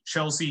a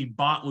Chelsea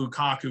bought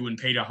Lukaku and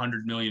paid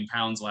 £100 million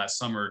last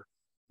summer.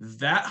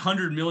 That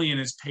 $100 million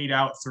is paid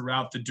out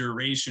throughout the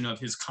duration of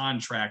his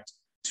contract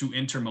to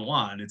Inter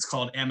Milan. It's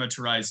called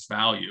amortized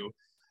value.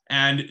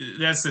 And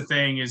that's the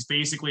thing is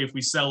basically if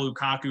we sell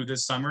Lukaku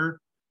this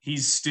summer,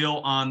 he's still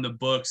on the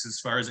books as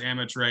far as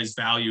amortized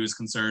value is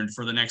concerned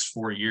for the next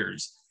 4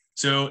 years.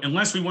 So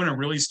unless we want to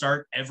really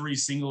start every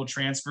single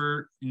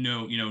transfer,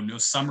 no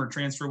summer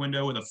transfer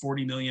window with a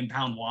 £40 million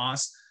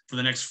loss for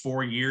the next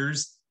 4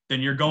 years,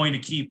 then you're going to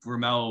keep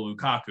Romelu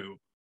Lukaku.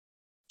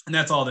 And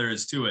that's all there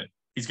is to it.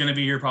 He's going to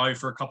be here probably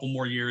for a couple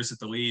more years at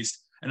the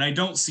least. And I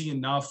don't see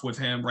enough with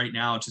him right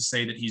now to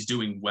say that he's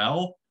doing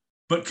well.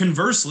 But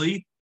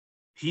conversely,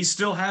 he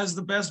still has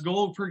the best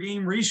goal per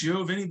game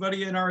ratio of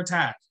anybody in our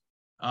attack.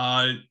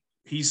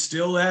 He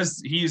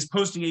is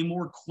posting a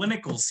more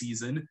clinical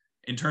season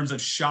in terms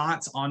of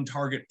shots on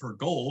target per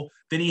goal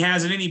than he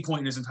has at any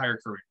point in his entire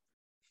career.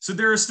 So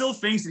there are still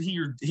things that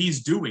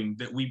he's doing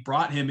that we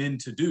brought him in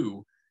to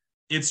do.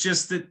 It's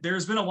just that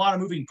there's been a lot of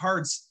moving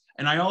parts.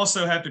 And I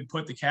also have to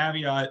put the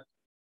caveat,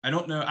 I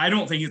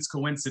don't think it's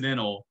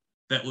coincidental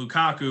that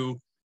Lukaku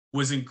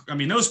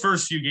those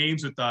first few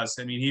games with us,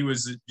 he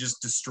was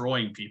just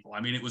destroying people.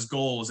 It was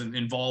goals and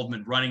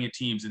involvement, running at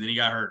teams, and then he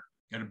got hurt,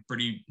 got a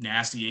pretty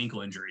nasty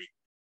ankle injury.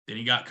 Then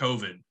he got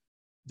COVID.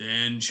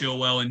 Then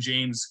Chilwell and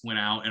James went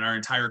out, and our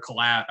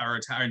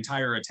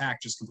entire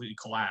attack just completely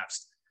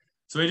collapsed.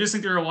 So I just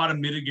think there are a lot of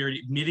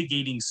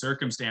mitigating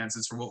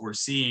circumstances for what we're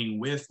seeing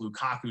with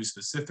Lukaku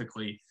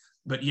specifically,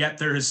 but yet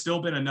there has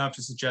still been enough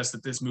to suggest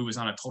that this move is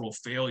on a total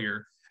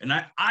failure. And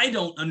I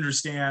don't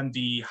understand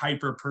the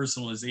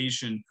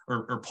hyper-personalization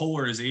or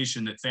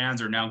polarization that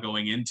fans are now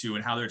going into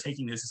and how they're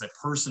taking this as a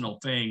personal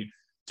thing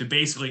to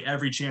basically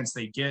every chance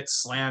they get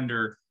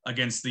slander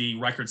against the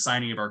record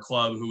signing of our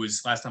club, who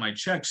is, last time I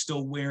checked,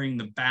 still wearing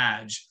the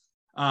badge.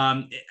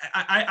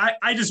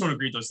 I just want to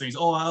greet those things.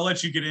 Oh, I'll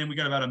let you get in. We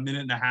got about a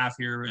minute and a half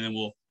here, and then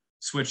we'll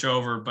switch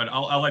over. But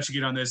I'll let you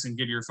get on this and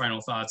give your final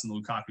thoughts on the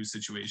Lukaku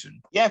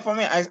situation. Yeah, for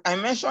me, I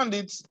mentioned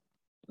it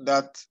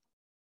that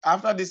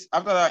after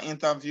that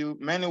interview,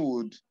 many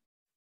would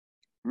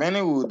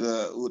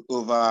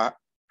over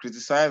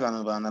criticize and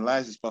over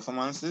analyze his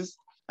performances,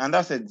 and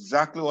that's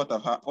exactly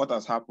what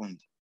has happened.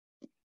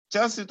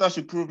 Chelsea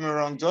should prove me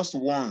wrong just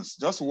once.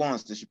 Just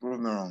once they should prove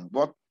me wrong.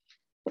 But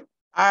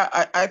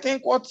I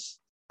think what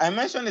I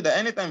mentioned it that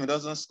anytime he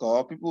doesn't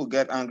score, people will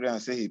get angry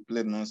and say he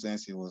played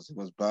nonsense, he was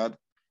bad.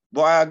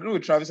 But I agree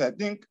with Travis. I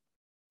think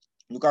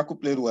Lukaku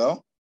played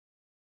well.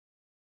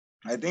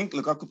 I think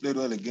Lukaku played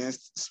well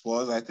against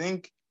Spurs. I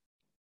think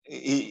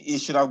he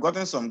should have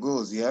gotten some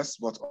goals, yes,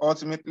 but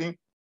ultimately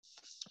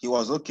he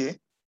was okay.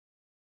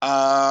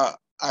 I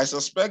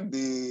suspect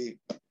the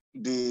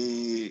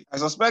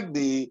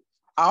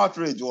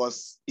outrage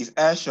was his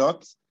air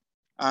shot,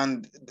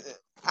 and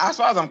as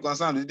far as I'm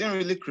concerned, we didn't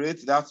really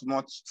create that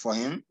much for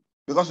him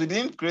because we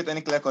didn't create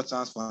any clear-cut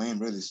chance for him,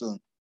 really. So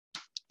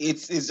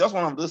it's just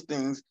one of those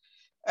things.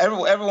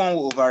 Everyone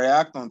will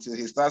overreact until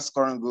he starts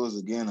scoring goals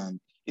again, and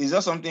it's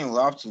just something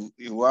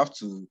you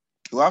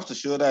have to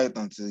shoulder it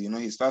until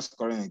he starts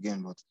scoring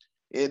again. But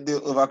the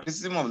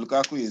overcriticism of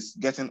Lukaku is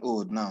getting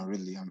old now.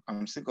 Really,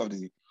 I'm sick of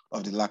the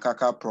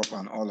Lakaka prop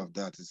and all of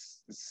that.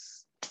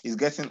 It's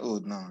getting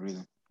old now,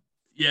 really.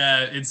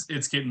 Yeah,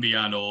 it's getting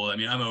beyond old. I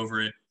mean, I'm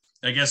over it.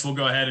 I guess we'll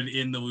go ahead and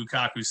end the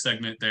Lukaku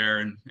segment there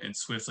and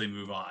swiftly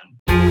move on.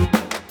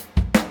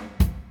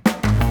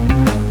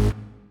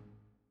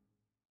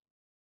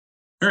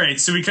 All right,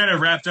 so we kind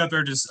of wrapped up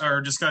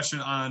our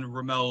discussion on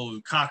Romelu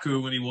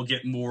Lukaku, and we'll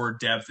get more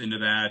depth into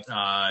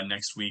that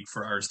next week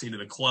for our State of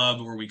the Club,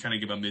 where we kind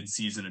of give a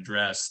mid-season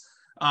address.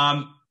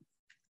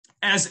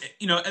 As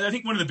you know, and I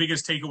think one of the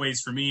biggest takeaways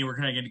for me, we're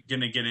kind of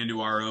going to get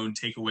into our own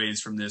takeaways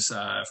from this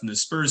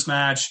Spurs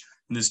match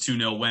and this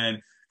 2-0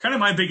 win. Kind of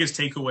my biggest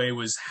takeaway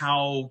was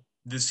how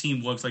this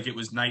team looked like it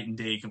was night and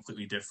day,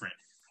 completely different.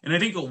 And I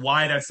think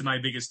why that's my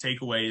biggest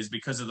takeaway is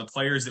because of the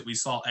players that we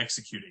saw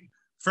executing.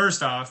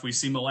 First off, we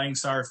see Malang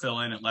Sarr fill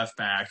in at left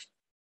back.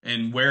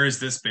 And where has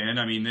this been?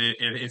 I mean,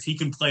 if he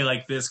can play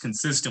like this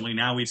consistently,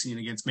 now we've seen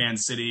against Man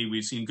City,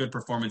 we've seen good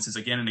performances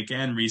again and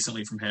again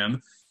recently from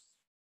him.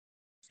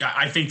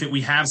 I think that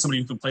we have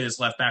somebody who can play this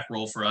left back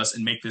role for us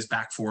and make this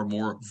back four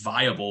more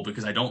viable,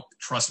 because I don't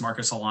trust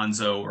Marcos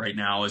Alonso right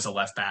now as a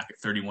left back at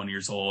 31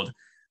 years old.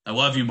 I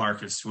love you,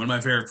 Marcus, one of my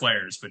favorite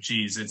players, but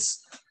geez,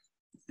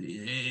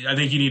 I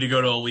think you need to go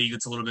to a league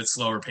that's a little bit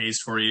slower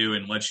paced for you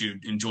and let you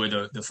enjoy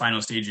the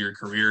final stage of your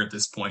career at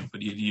this point.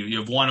 But you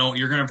have won.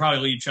 You're going to probably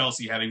leave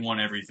Chelsea having won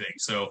everything.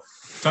 So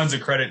tons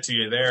of credit to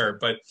you there.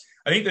 But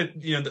I think that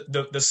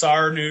the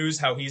Sarr news,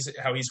 how he's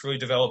really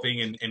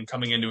developing and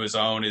coming into his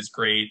own is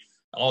great.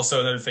 Also,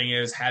 another thing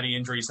is, had the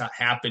injuries not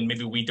happened,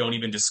 maybe we don't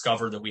even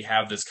discover that we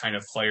have this kind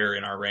of player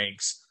in our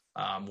ranks,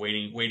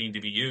 waiting to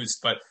be used.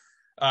 But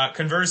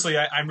conversely,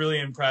 I'm really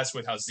impressed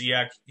with how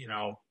Ziyech,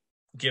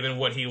 given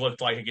what he looked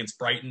like against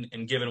Brighton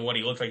and given what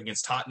he looked like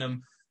against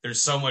Tottenham,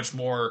 there's so much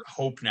more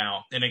hope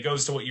now. And it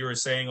goes to what you were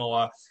saying,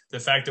 Ola, the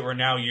fact that we're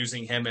now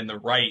using him in the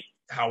right,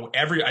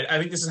 I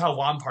think this is how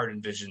Lampard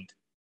envisioned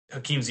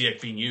Hakim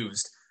Ziyech being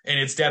used, and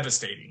it's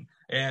devastating.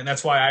 And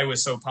that's why I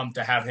was so pumped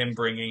to have him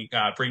bringing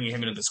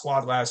him into the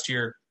squad last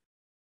year.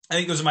 I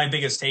think those are my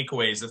biggest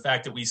takeaways, the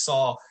fact that we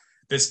saw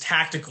this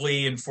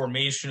tactically and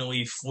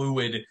formationally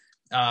fluid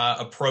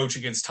approach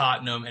against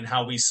Tottenham, and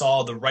how we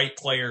saw the right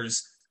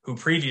players who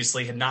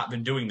previously had not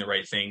been doing the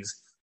right things,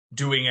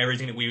 doing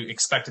everything that we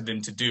expected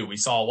them to do. We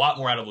saw a lot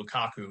more out of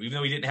Lukaku. Even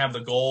though he didn't have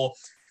the goal,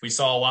 we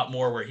saw a lot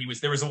more where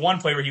there was a one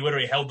play where he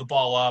literally held the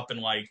ball up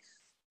and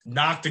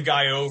knocked a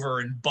guy over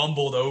and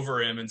bumbled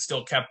over him and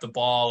still kept the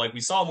ball. We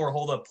saw more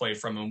hold-up play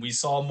from him. We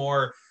saw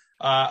more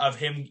of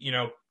him,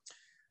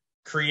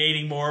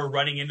 creating more,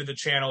 running into the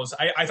channels.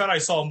 I thought I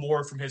saw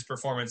more from his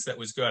performance that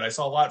was good. I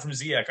saw a lot from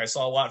Ziyech. I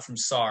saw a lot from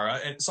Sarr.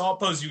 And so I'll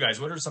pose you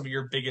guys, what are some of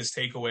your biggest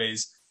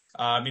takeaways,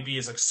 maybe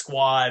as a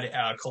squad,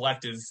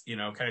 collective,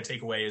 kind of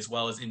takeaway as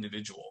well as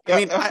individual?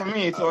 Yeah, for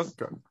me, it was...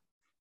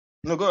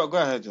 No, go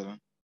ahead, Jordan.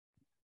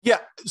 Yeah,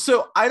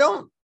 so I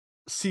don't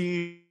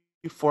see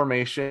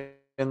formation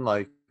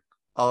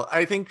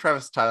I think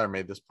Travis Tyler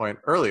made this point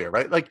earlier,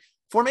 right?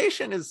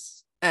 Formation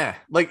is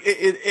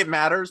it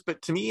matters,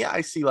 but to me, I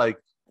see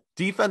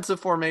defensive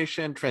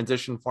formation,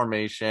 transition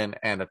formation,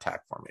 and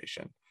attack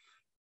formation.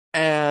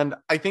 And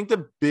I think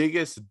the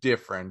biggest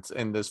difference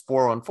in this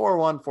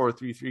 4-1-4-1,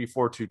 4-3-3,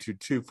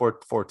 4-2-2-2,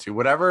 4-4-2,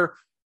 whatever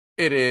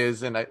it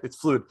is, and it's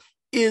fluid,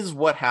 is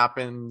what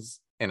happens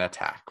in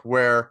attack,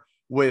 where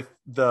with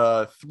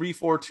the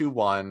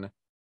 3-4-2-1,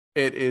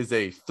 it is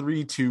a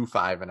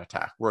 3-2-5 in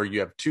attack, where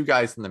you have two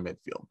guys in the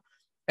midfield.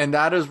 And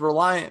that is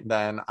reliant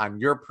then on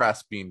your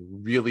press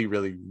being really,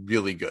 really,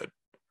 really good.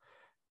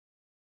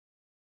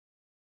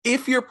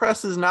 If your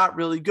press is not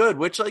really good,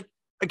 which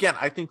again,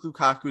 I think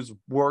Lukaku's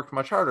worked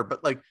much harder,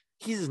 but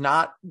he's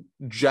not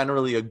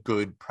generally a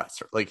good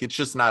presser. It's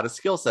just not a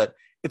skill set.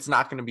 It's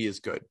not going to be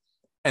as good.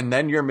 And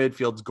then your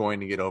midfield's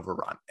going to get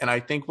overrun. And I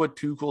think what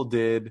Tuchel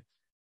did,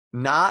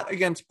 not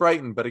against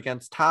Brighton, but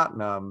against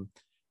Tottenham,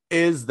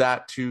 is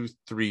that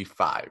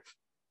 2-3-5,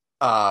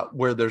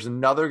 where there's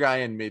another guy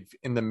in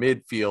the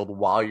midfield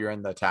while you're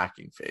in the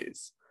attacking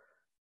phase.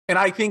 And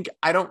I think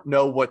I don't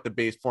know what the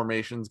base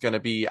formation is going to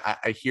be.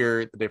 I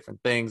hear the different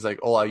things like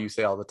Ola, you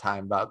say all the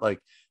time about like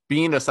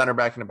being a center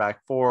back in a back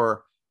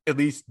four, at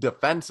least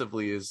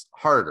defensively, is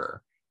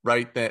harder,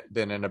 right?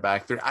 Than in a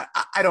back three.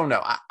 I don't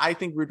know. I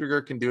think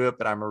Rudiger can do it,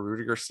 but I'm a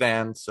Rudiger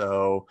stan,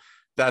 so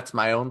that's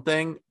my own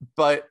thing.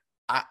 But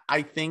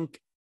I think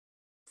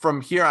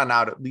from here on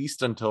out, at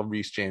least until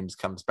Reece James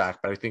comes back,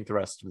 but I think the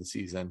rest of the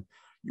season,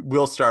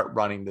 we'll start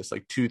running this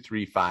like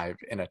 2-3-5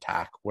 in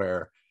attack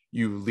where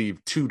you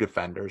leave two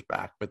defenders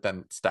back, but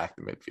then stack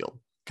the midfield,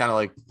 kind of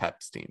like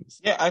Pep's teams.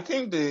 Yeah, I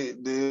think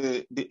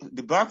the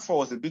back four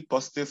was a big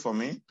positive for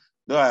me,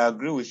 though I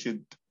agree we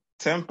should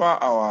temper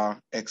our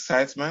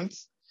excitement.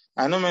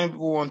 I know many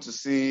people want to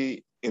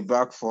see a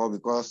back four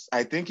because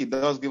I think it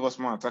does give us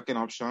more attacking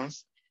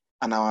options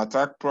and our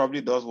attack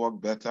probably does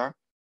work better.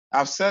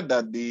 I've said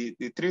that the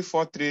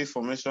 3-4-3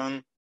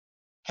 formation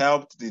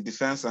helped the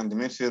defense and the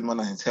midfield more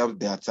than it helped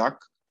the attack.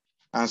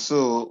 And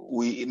so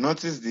we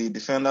noticed the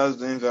defenders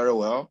doing very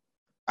well,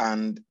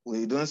 and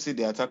we don't see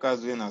the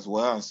attackers doing as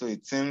well. And so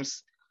it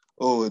seems,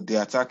 the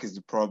attack is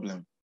the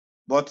problem.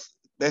 But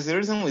there's a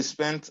reason we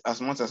spent as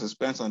much as we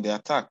spent on the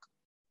attack.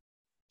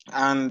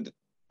 And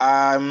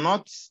I'm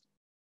not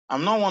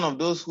one of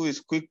those who is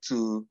quick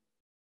to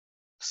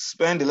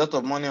spend a lot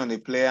of money on a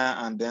player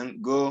and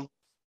then go,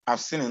 I've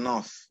seen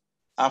enough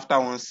after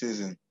one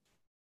season.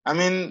 I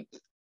mean,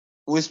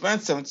 we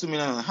spent 72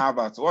 million on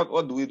Havertz.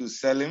 What do we do?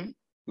 Sell him?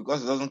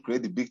 Because he doesn't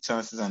create the big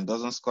chances and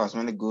doesn't score as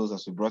many goals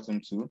as we brought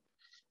him to.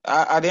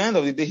 At the end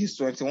of the day, he's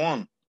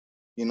 21.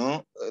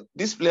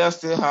 These players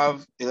still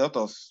have a lot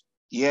of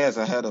years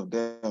ahead of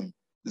them.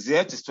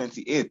 Ziyech is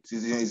 28.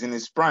 He's in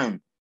his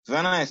prime.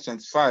 Werner is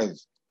 25.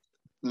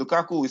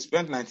 Lukaku, we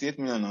spent 98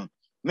 million on.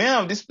 Many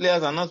of these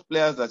players are not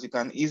players that you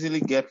can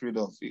easily get rid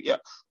of. Yeah.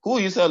 Who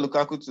you sell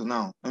Lukaku to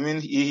now? I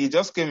mean, he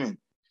just came in.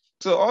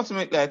 So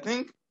ultimately, I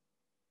think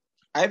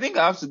I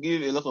have to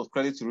give a lot of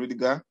credit to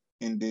Rudiger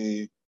in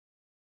the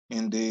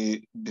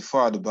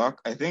four at the back.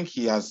 I think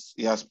he has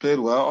played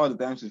well. All the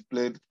times we've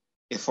played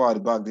a four at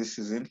the back this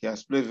season, he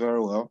has played very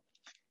well.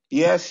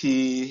 Yes,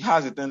 he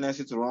has a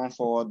tendency to run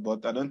forward,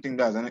 but I don't think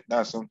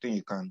that's something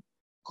you can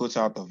coach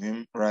out of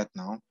him right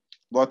now.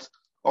 But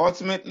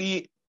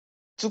ultimately,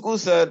 Tuchel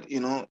said,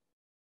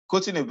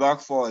 coaching a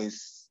back four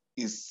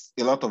is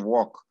a lot of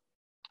work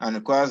and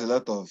requires a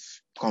lot of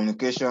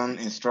communication,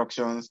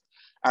 instructions.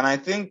 And I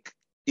think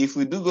if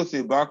we do go to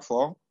a back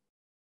four,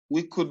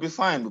 we could be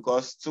fine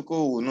because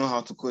Tuchel will know how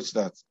to coach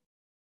that.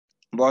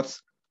 But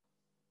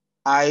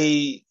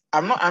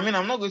I'm not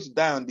going to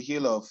die on the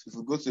hill of if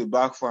we go to a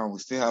back four and we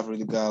still have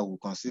Rudiger, we'll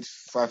concede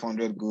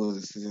 500 goals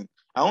this season.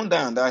 I won't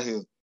die on that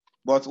hill.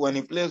 But when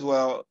he plays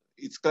well,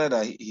 it's clear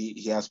that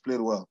he has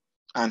played well.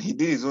 And he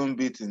did his own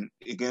bit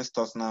against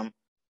Tottenham.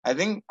 I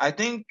think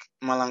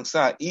Malang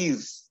Sarr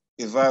is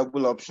a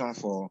viable option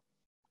for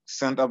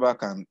centre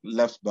back and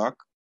left back.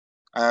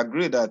 I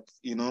agree that,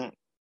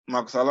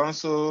 Marcos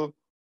Alonso.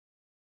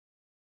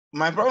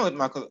 My problem with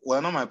Marcos,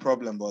 well, not my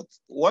problem, but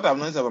what I've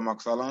noticed about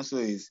Marcos Alonso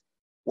is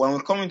when we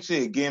come into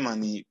a game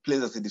and he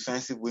plays as a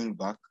defensive wing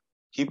back,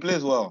 he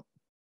plays well.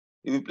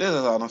 If he plays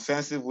as an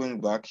offensive wing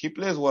back, he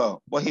plays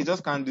well, but he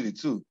just can't do the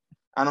two.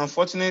 And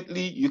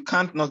unfortunately, you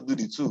can't not do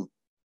the two.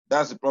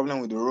 That's the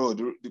problem with the role.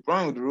 The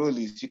problem with the role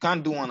is you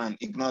can't do one and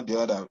ignore the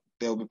other.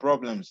 There will be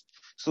problems.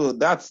 So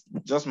that's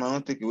just my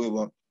own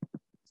takeaway.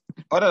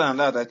 But other than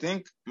that, I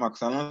think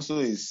Marcos Alonso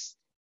is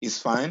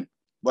fine.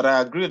 But I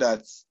agree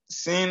that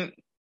seeing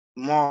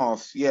more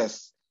of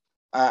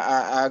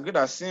I agree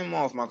that seeing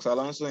more of Marcos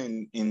Alonso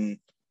in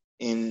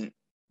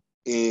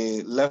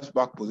a left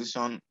back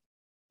position,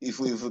 if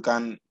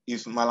Malang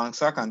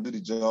Sarr can do the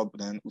job,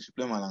 then we should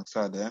play Malang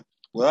Sarr there.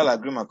 We all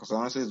agree Marcos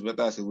Alonso is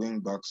better as a wing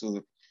back,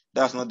 so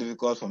that's not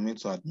difficult for me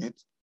to admit.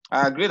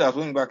 I agree that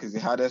wing back is the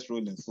hardest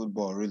role in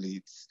football.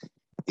 Really,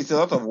 it's a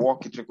lot of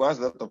work. It requires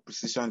a lot of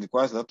precision. It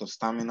requires a lot of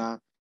stamina.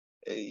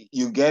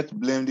 You get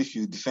blamed if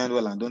you defend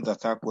well and don't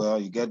attack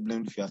well. You get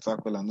blamed if you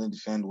attack well and don't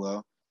defend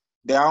well.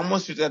 They are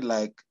almost treated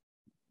like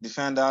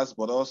defenders,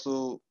 but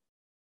also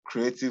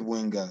creative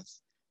wingers.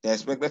 They're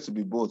expected to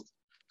be both.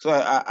 So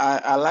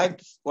I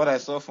liked what I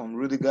saw from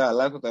Rudiger. I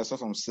liked what I saw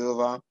from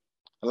Silva.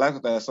 I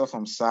liked what I saw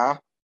from Sarr.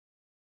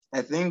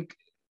 I think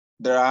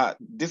there are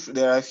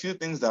a few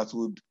things that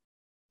would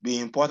be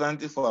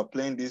important if we are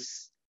playing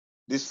this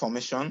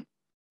formation.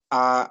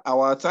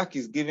 Our attack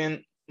is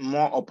given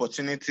more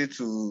opportunity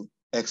to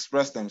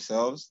express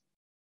themselves.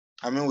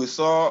 I mean, we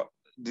saw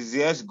the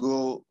Ziyech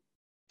goal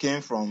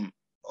came from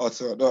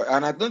Otto,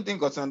 and I don't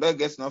think Otto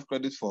gets enough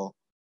credit for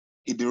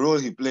the role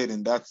he played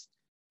in that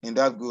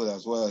goal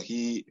as well.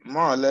 He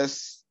more or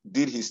less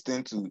did his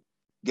thing to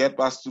get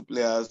past two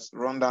players,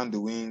 run down the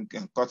wing,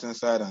 and cut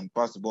inside and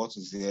pass the ball to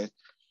Ziyech.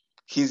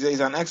 He's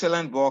an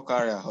excellent ball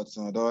carrier,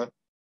 Hudson-Odoi,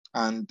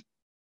 and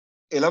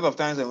a lot of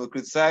times when we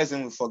criticize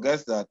him, we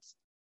forget that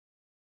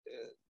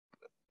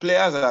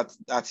players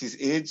at his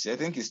age, I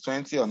think he's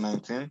 20 or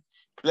 19,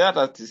 players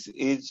at his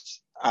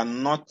age are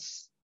not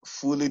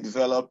fully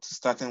developed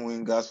starting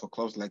wingers for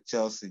clubs like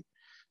Chelsea.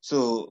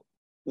 So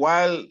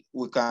while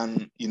we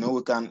can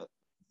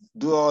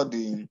do all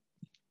the.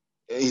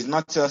 It's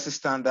not Chelsea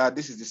standard.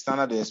 This is the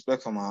standard they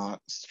expect from our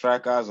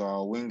strikers or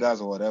our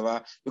wingers or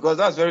whatever, because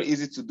that's very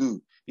easy to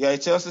do. You're a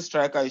Chelsea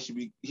striker, you should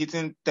be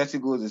hitting 30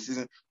 goals a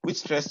season.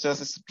 Which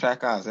Chelsea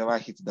striker has ever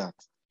hit that?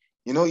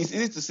 You know, it's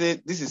easy to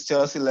say this is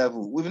Chelsea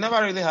level. We've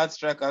never really had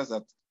strikers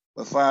that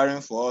were firing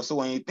for us. So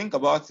when you think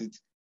about it,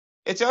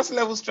 a Chelsea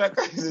level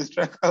striker is a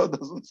striker who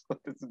doesn't score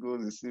 30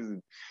 goals a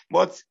season.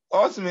 But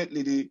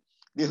ultimately,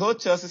 the whole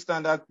Chelsea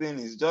standard thing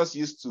is just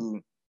used to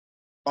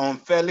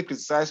unfairly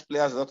criticize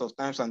players a lot of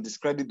times and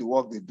discredit the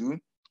work they do.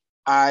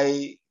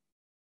 And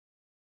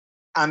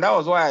that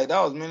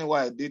was mainly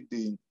why I did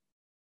the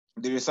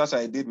research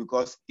I did,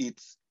 because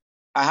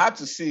I had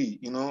to see,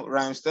 you know,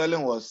 Raheem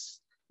Sterling was,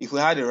 if we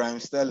had a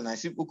Raheem Sterling, I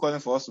see people calling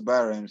for us to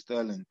buy Raheem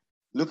Sterling.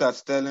 Look at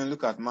Sterling,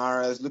 look at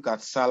Mahrez, look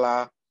at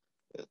Salah.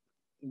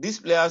 These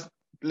players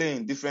play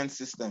in different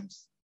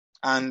systems.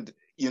 And,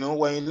 you know,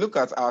 when you look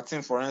at our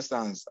team, for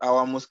instance,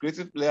 our most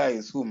creative player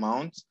is who?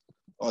 Mount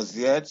or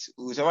Ziyech,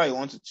 whichever you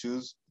want to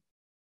choose.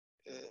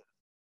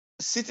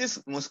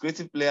 City's most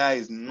creative player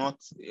is not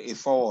a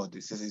forward,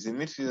 it's a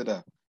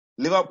midfielder.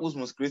 Liverpool's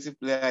most creative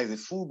player is a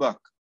fullback.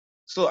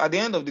 So at the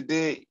end of the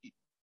day,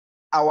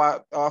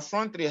 our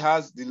front three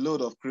has the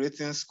load of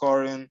creating,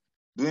 scoring,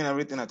 doing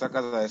everything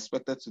attackers are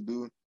expected to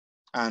do.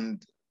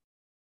 And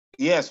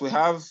yes, we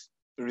have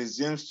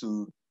Reece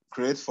to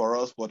create for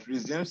us, but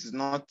Reece is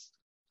not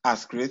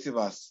as creative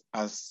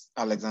as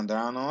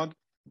Alexander-Arnold.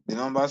 The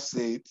numbers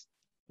say it.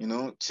 You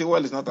know,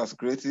 Chilwell is not as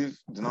creative.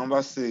 The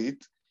numbers say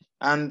it.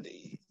 And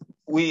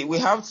we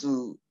have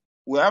to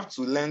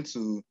learn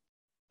to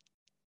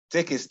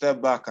take a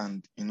step back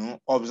and, you know,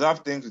 observe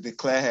things with a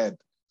clear head.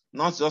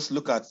 Not just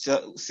look at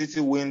City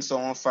win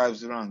someone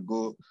 5-0 and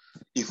go,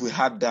 if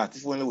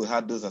only we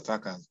had those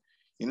attackers.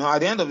 You know, at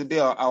the end of the day,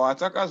 our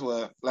attackers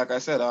were, like I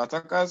said, our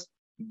attackers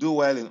do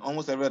well in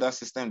almost every other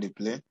system they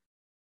play.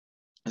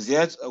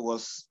 Ziyech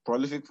was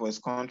prolific for his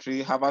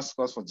country. Havertz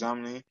scores for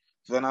Germany.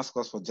 Werner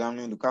scores for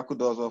Germany. Lukaku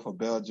does well for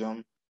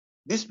Belgium.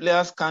 These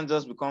players can't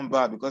just become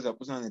bad because they're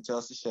putting on a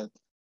Chelsea shirt.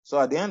 So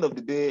at the end of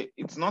the day,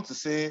 it's not to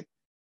say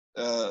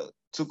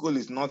Tuchel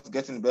is not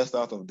getting the best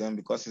out of them,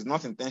 because he's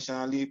not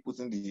intentionally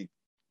putting the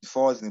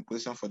forwards in a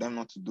position for them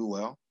not to do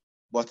well.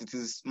 But it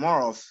is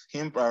more of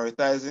him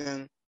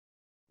prioritizing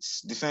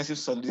defensive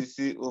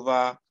solidity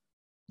over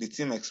the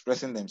team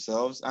expressing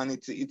themselves, and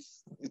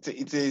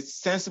it's a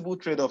sensible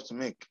trade-off to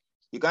make.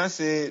 You can't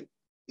say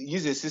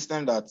use a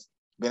system that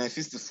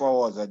benefits the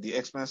forwards at the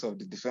expense of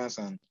the defense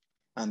and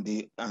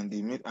the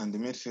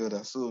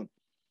midfielder. So,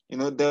 you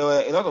know, there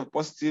were a lot of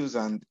positives,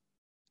 and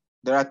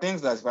there are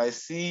things that if I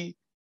see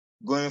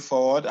going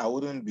forward, I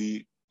wouldn't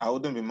be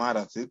mad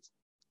at it.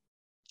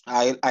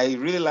 I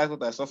really like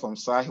what I saw from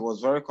Sarr. He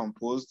was very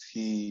composed.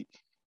 He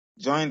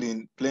joined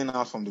in playing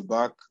out from the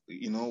back.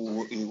 You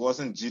know, he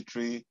wasn't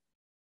jittery.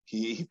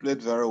 He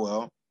played very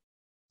well.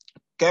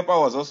 Kepa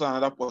was also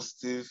another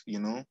positive. You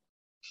know,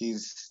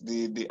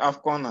 the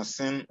AFCON has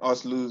seen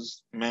us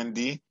lose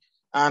Mendy,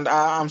 and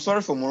I'm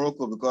sorry for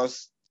Morocco,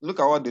 because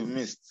look at what they've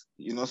missed.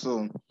 You know,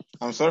 so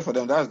I'm sorry for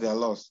them. That's their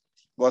loss.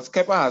 But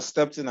Kepa has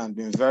stepped in and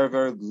been very,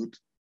 very good.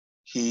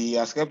 He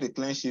has kept a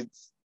clean sheet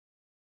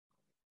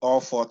all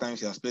 4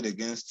 times he has played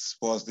against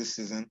Spurs this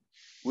season,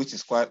 which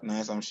is quite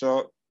nice. I'm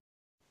sure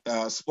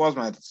Spurs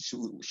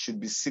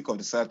should be sick of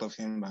the sight of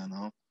him by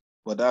now,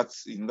 but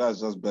that's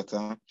just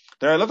better.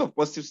 There are a lot of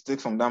positives to take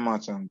from that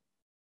match, and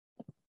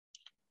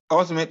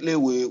ultimately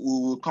we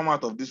will come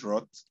out of this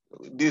rut.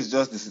 This is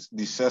just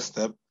the first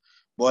step,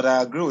 but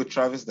I agree with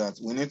Travis that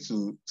we need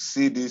to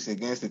see this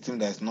against a team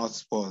that is not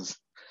Spurs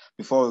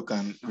before we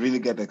can really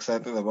get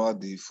excited about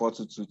the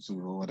 4-2-2-2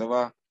 or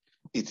whatever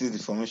it is the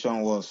formation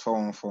was,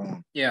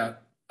 4-1-4-1. Yeah,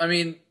 I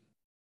mean,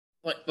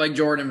 like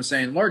Jordan was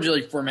saying,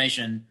 largely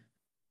formation,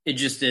 it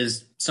just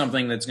is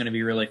something that's going to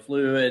be really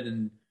fluid,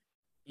 and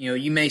you know,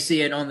 you may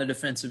see it on the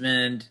defensive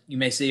end, you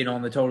may see it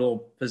on the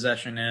total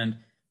possession end,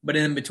 but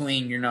in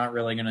between, you're not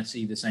really going to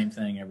see the same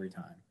thing every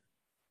time.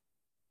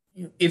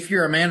 If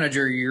you're a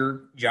manager,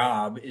 your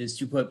job is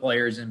to put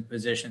players in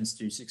positions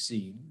to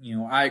succeed. You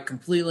know, I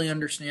completely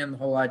understand the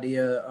whole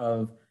idea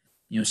of,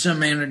 you know, some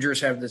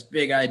managers have this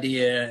big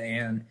idea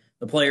and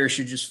the players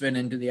should just fit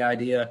into the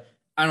idea.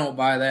 I don't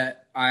buy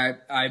that.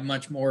 I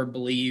much more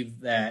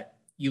believe that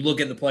you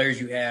look at the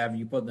players you have,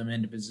 you put them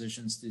into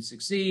positions to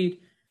succeed.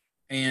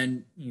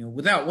 And, you know,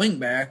 without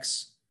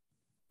wingbacks,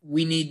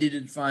 we needed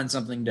to find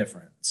something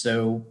different.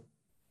 So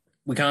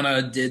we kind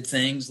of did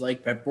things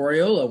like Pep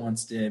Guardiola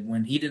once did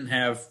when he didn't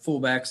have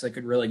fullbacks that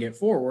could really get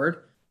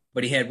forward,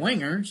 but he had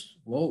wingers.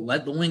 Well,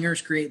 let the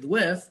wingers create the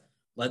width,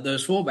 let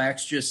those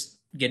fullbacks just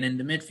get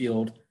into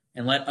midfield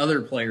and let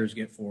other players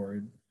get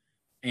forward.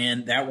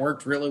 And that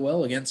worked really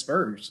well against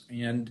Spurs.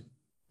 And,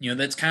 you know,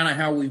 that's kind of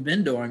how we've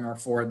been doing our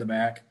 4 at the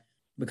back,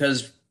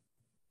 because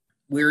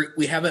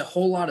we have a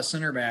whole lot of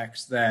center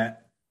backs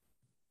that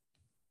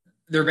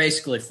they're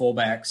basically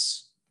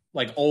fullbacks,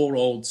 like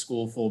old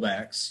school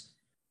fullbacks.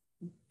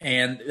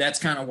 And that's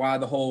kind of why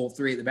the whole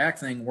 3 at the back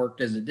thing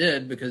worked as it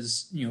did,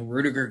 because, you know,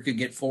 Rudiger could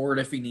get forward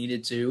if he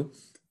needed to.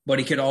 but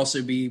he could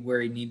also be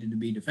where he needed to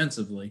be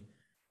defensively.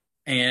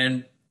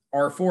 And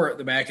our four at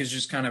the back is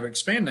just kind of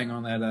expanding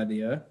on that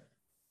idea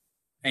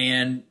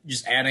and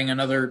just adding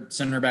another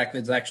center back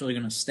that's actually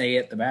going to stay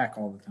at the back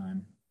all the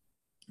time.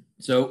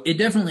 So it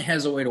definitely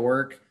has a way to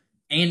work,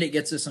 and it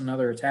gets us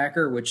another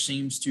attacker, which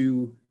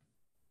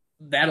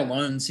that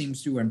alone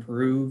seems to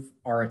improve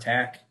our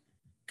attack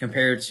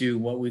compared to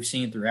what we've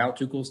seen throughout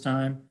Tuchel's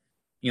time.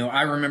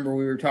 I remember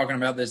we were talking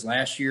about this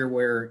last year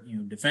where,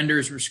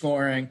 defenders were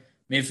scoring,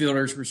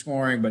 midfielders were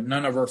scoring, but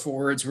none of our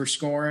forwards were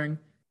scoring.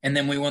 And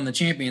then we won the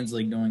Champions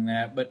League doing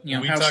that. But,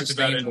 how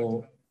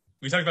sustainable...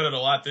 We talked about it a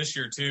lot this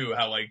year, too,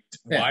 how,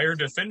 why are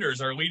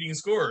defenders our leading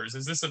scorers?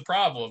 Is this a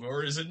problem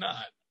or is it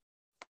not?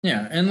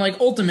 Yeah, and,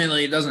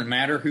 ultimately it doesn't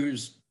matter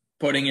who's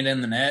putting it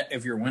in the net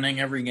if you're winning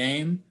every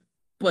game,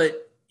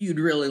 but you'd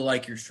really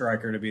like your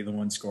striker to be the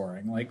one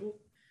scoring.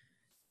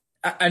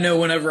 I know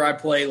whenever I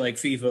play,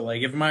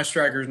 FIFA, if my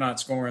striker's not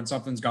scoring,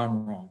 something's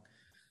gone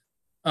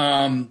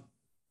wrong.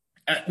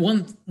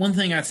 One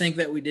thing I think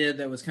that we did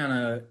that was kind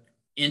of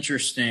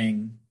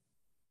interesting,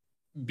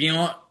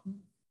 beyond...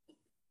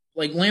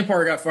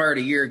 Lampard got fired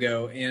a year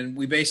ago, and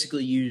we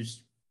basically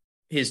used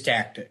his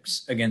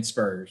tactics against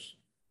Spurs.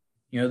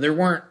 There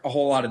weren't a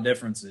whole lot of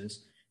differences.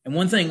 And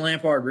one thing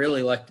Lampard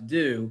really liked to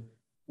do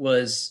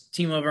was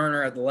Timo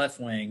Werner at the left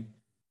wing,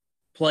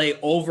 play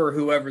over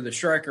whoever the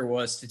striker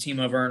was to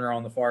Timo Werner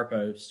on the far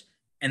post.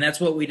 And that's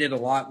what we did a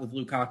lot with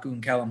Lukaku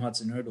and Callum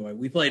Hudson-Odoi.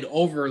 We played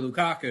over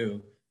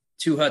Lukaku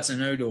to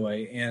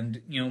Hudson-Odoi,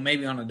 and,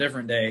 maybe on a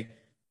different day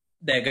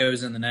that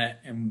goes in the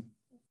net and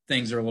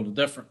things are a little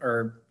different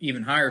or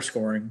even higher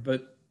scoring.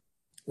 But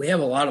we have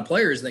a lot of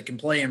players that can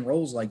play in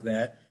roles like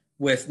that,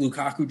 with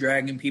Lukaku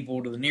dragging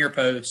people to the near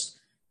post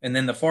and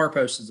then the far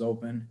post is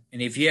open.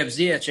 And if you have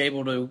Ziyech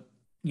able to,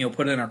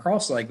 put in a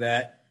cross like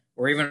that,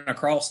 or even a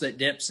cross that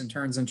dips and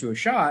turns into a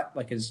shot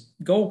like his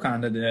goal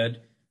kind of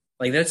did,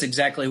 that's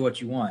exactly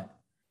what you want.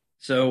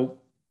 So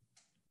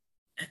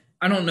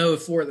I don't know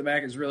if four at the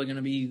back is really going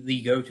to be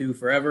the go-to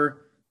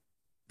forever,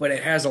 but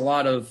it has a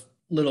lot of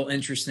little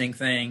interesting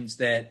things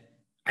that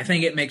I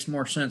think it makes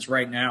more sense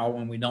right now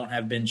when we don't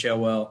have Ben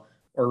Chilwell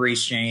or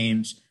Reece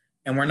James,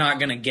 and we're not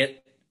going to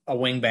get a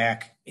wing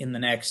back in the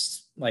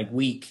next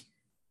week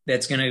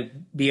that's going to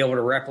be able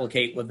to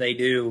replicate what they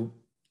do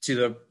to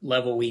the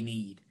level we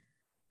need.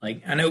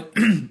 I know,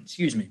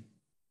 excuse me,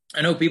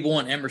 I know people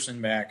want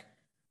Emerson back,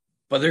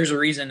 but there's a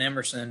reason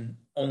Emerson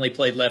only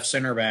played left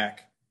center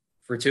back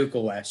for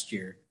Tuchel last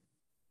year.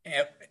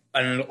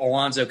 And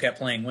Alonso kept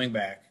playing wing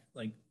back.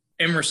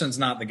 Emerson's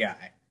not the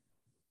guy.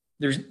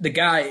 The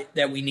guy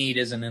that we need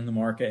isn't in the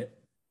market.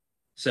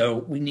 So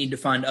we need to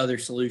find other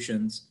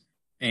solutions.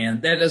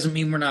 And that doesn't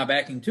mean we're not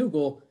backing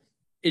Tuchel.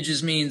 It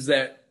just means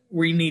that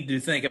we need to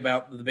think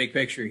about the big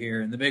picture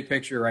here. And the big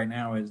picture right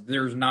now is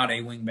there's not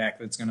a wing back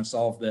that's going to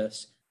solve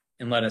this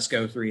and let us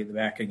go three at the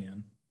back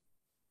again.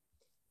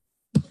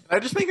 Can I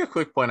just make a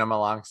quick point on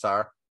Malang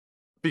Sarr?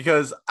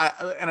 Because I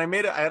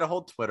had a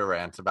whole Twitter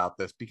rant about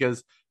this,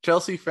 because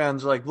Chelsea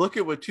fans are like, look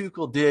at what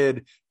Tuchel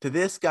did to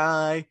this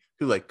guy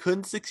who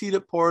couldn't succeed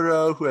at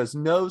Porto, who has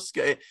no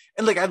skill.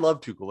 And I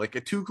love Tuchel.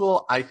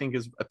 Tuchel, I think,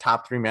 is a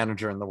top 3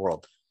 manager in the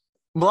world.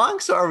 Malang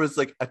Sarr was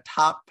a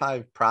top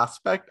 5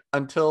 prospect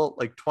until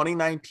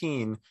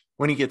 2019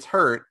 when he gets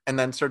hurt and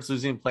then starts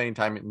losing playing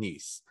time at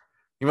Nice.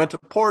 He went to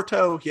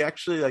Porto. He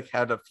actually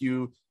had a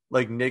few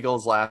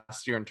niggles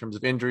last year in terms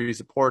of injuries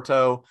at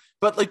Porto,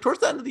 but towards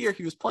the end of the year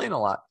he was playing a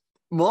lot.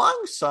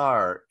 Malang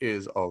Sarr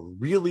is a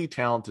really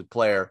talented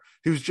player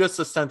who's just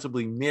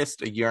ostensibly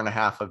missed a year and a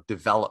half of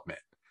development.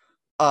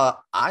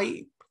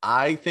 I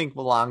think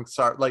Malang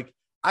Sarr,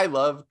 I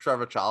love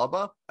Trevor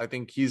Chalobah. I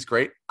think he's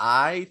great.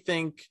 I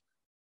think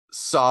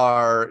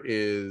Sarr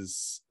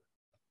is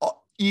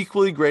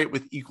equally great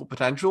with equal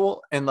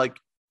potential, and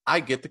I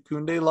get the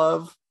Koundé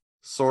love,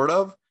 sort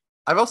of.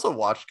 I've also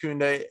watched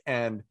Koundé,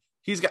 and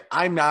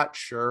I'm not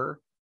sure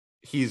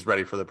he's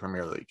ready for the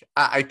Premier League.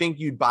 I think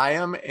you'd buy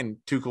him and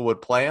Tuchel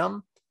would play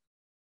him,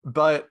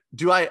 but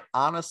do I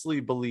honestly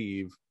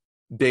believe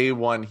day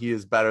one he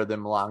is better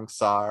than Malang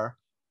Sarr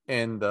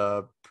in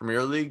the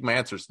Premier League? My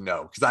answer is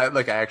no, because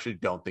I actually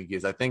don't think he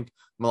is. I think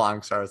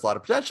Malang Sarr has a lot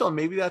of potential, and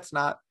maybe that's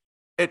not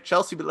at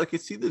Chelsea, but you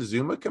see the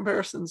Zuma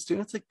comparisons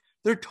too. It's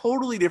they're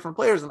totally different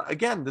players. And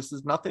again, this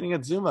is nothing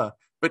against Zuma,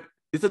 but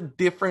it's a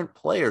different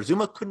player.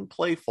 Zuma couldn't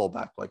play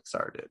fullback like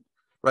Sarr did,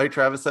 right?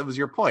 Travis, that was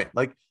your point.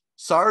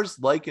 Sarr's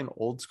an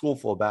old school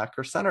fullback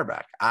or center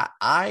back.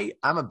 I'm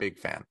a big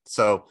fan.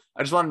 So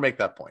I just wanted to make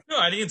that point. No,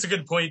 I think it's a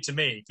good point to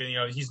make.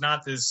 He's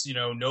not this,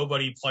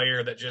 nobody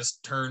player that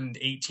just turned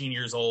 18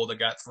 years old that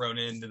got thrown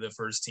into the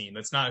first team.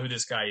 That's not who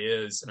this guy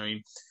is.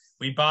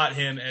 We bought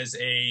him as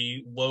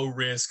a low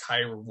risk, high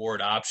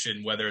reward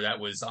option, whether that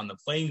was on the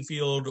playing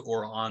field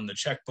or on the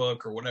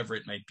checkbook or whatever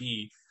it might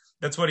be.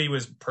 That's what he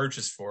was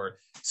purchased for.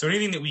 So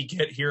anything that we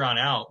get here on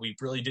out, we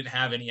really didn't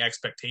have any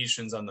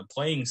expectations on the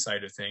playing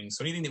side of things.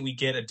 So anything that we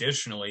get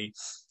additionally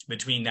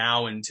between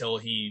now until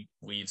he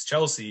leaves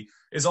Chelsea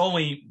is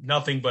only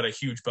nothing but a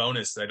huge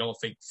bonus that I don't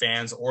think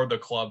fans or the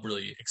club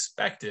really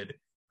expected.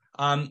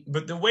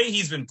 But the way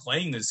he's been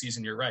playing this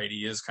season, you're right.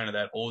 He is kind of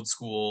that old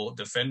school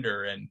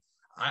defender. And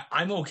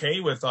I'm okay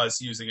with us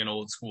using an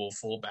old school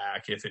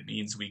fullback if it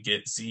means we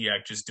get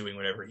Ziyech just doing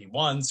whatever he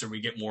wants or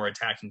we get more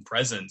attacking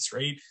presence,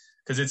 right?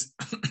 Because it's,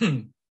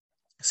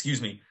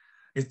 excuse me,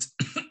 it's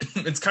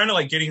it's kind of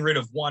like getting rid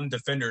of one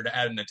defender to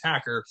add an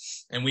attacker.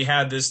 And we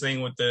had this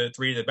thing with the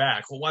 3 at the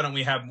back. Well, why don't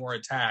we have more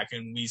attack?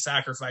 And we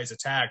sacrifice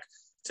attack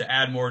to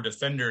add more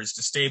defenders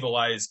to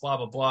stabilize, blah,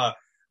 blah, blah.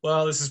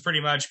 Well, this is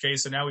pretty much okay.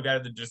 So now we've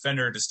added the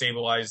defender to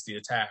stabilize the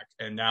attack,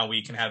 and now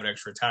we can have an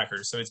extra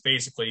attacker. So it's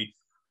basically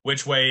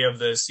which way of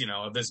this,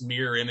 of this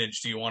mirror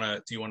image do you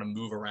want to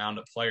move around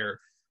a player?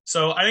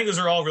 So I think those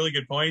are all really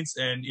good points,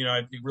 and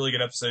a really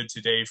good episode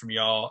today from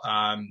y'all.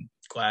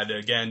 Glad to,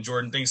 again,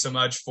 Jordan, thanks so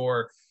much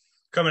for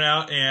coming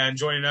out and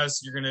joining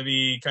us. You're going to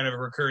be kind of a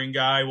recurring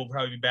guy. We'll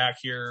probably be back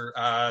here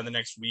the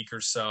next week or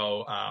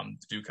so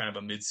to do kind of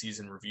a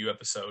mid-season review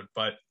episode,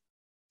 but.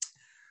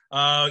 We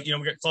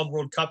got Club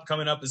World Cup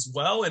coming up as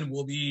well, and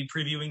we'll be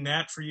previewing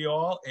that for you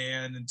all.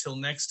 And until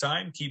next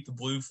time, keep the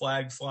blue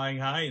flag flying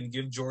high and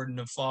give Jordan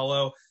a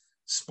follow.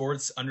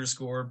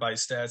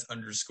 sports_by_stats_.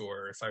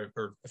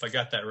 If I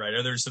got that right.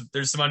 There's some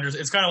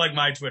it's kind of like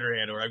my Twitter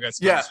handle where I've got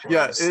some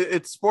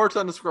it's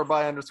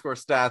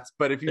sports_by_stats.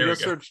 But if you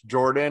just search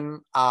Jordan,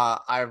 I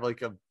have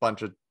like a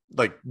bunch of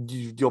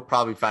you'll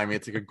probably find me.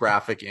 It's like a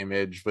graphic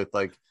image with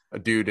like a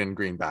dude in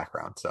green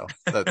background. So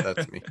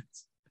that's me.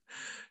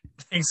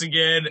 Thanks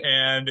again,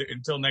 and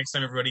until next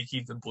time, everybody,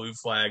 keep the blue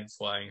flag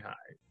flying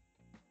high.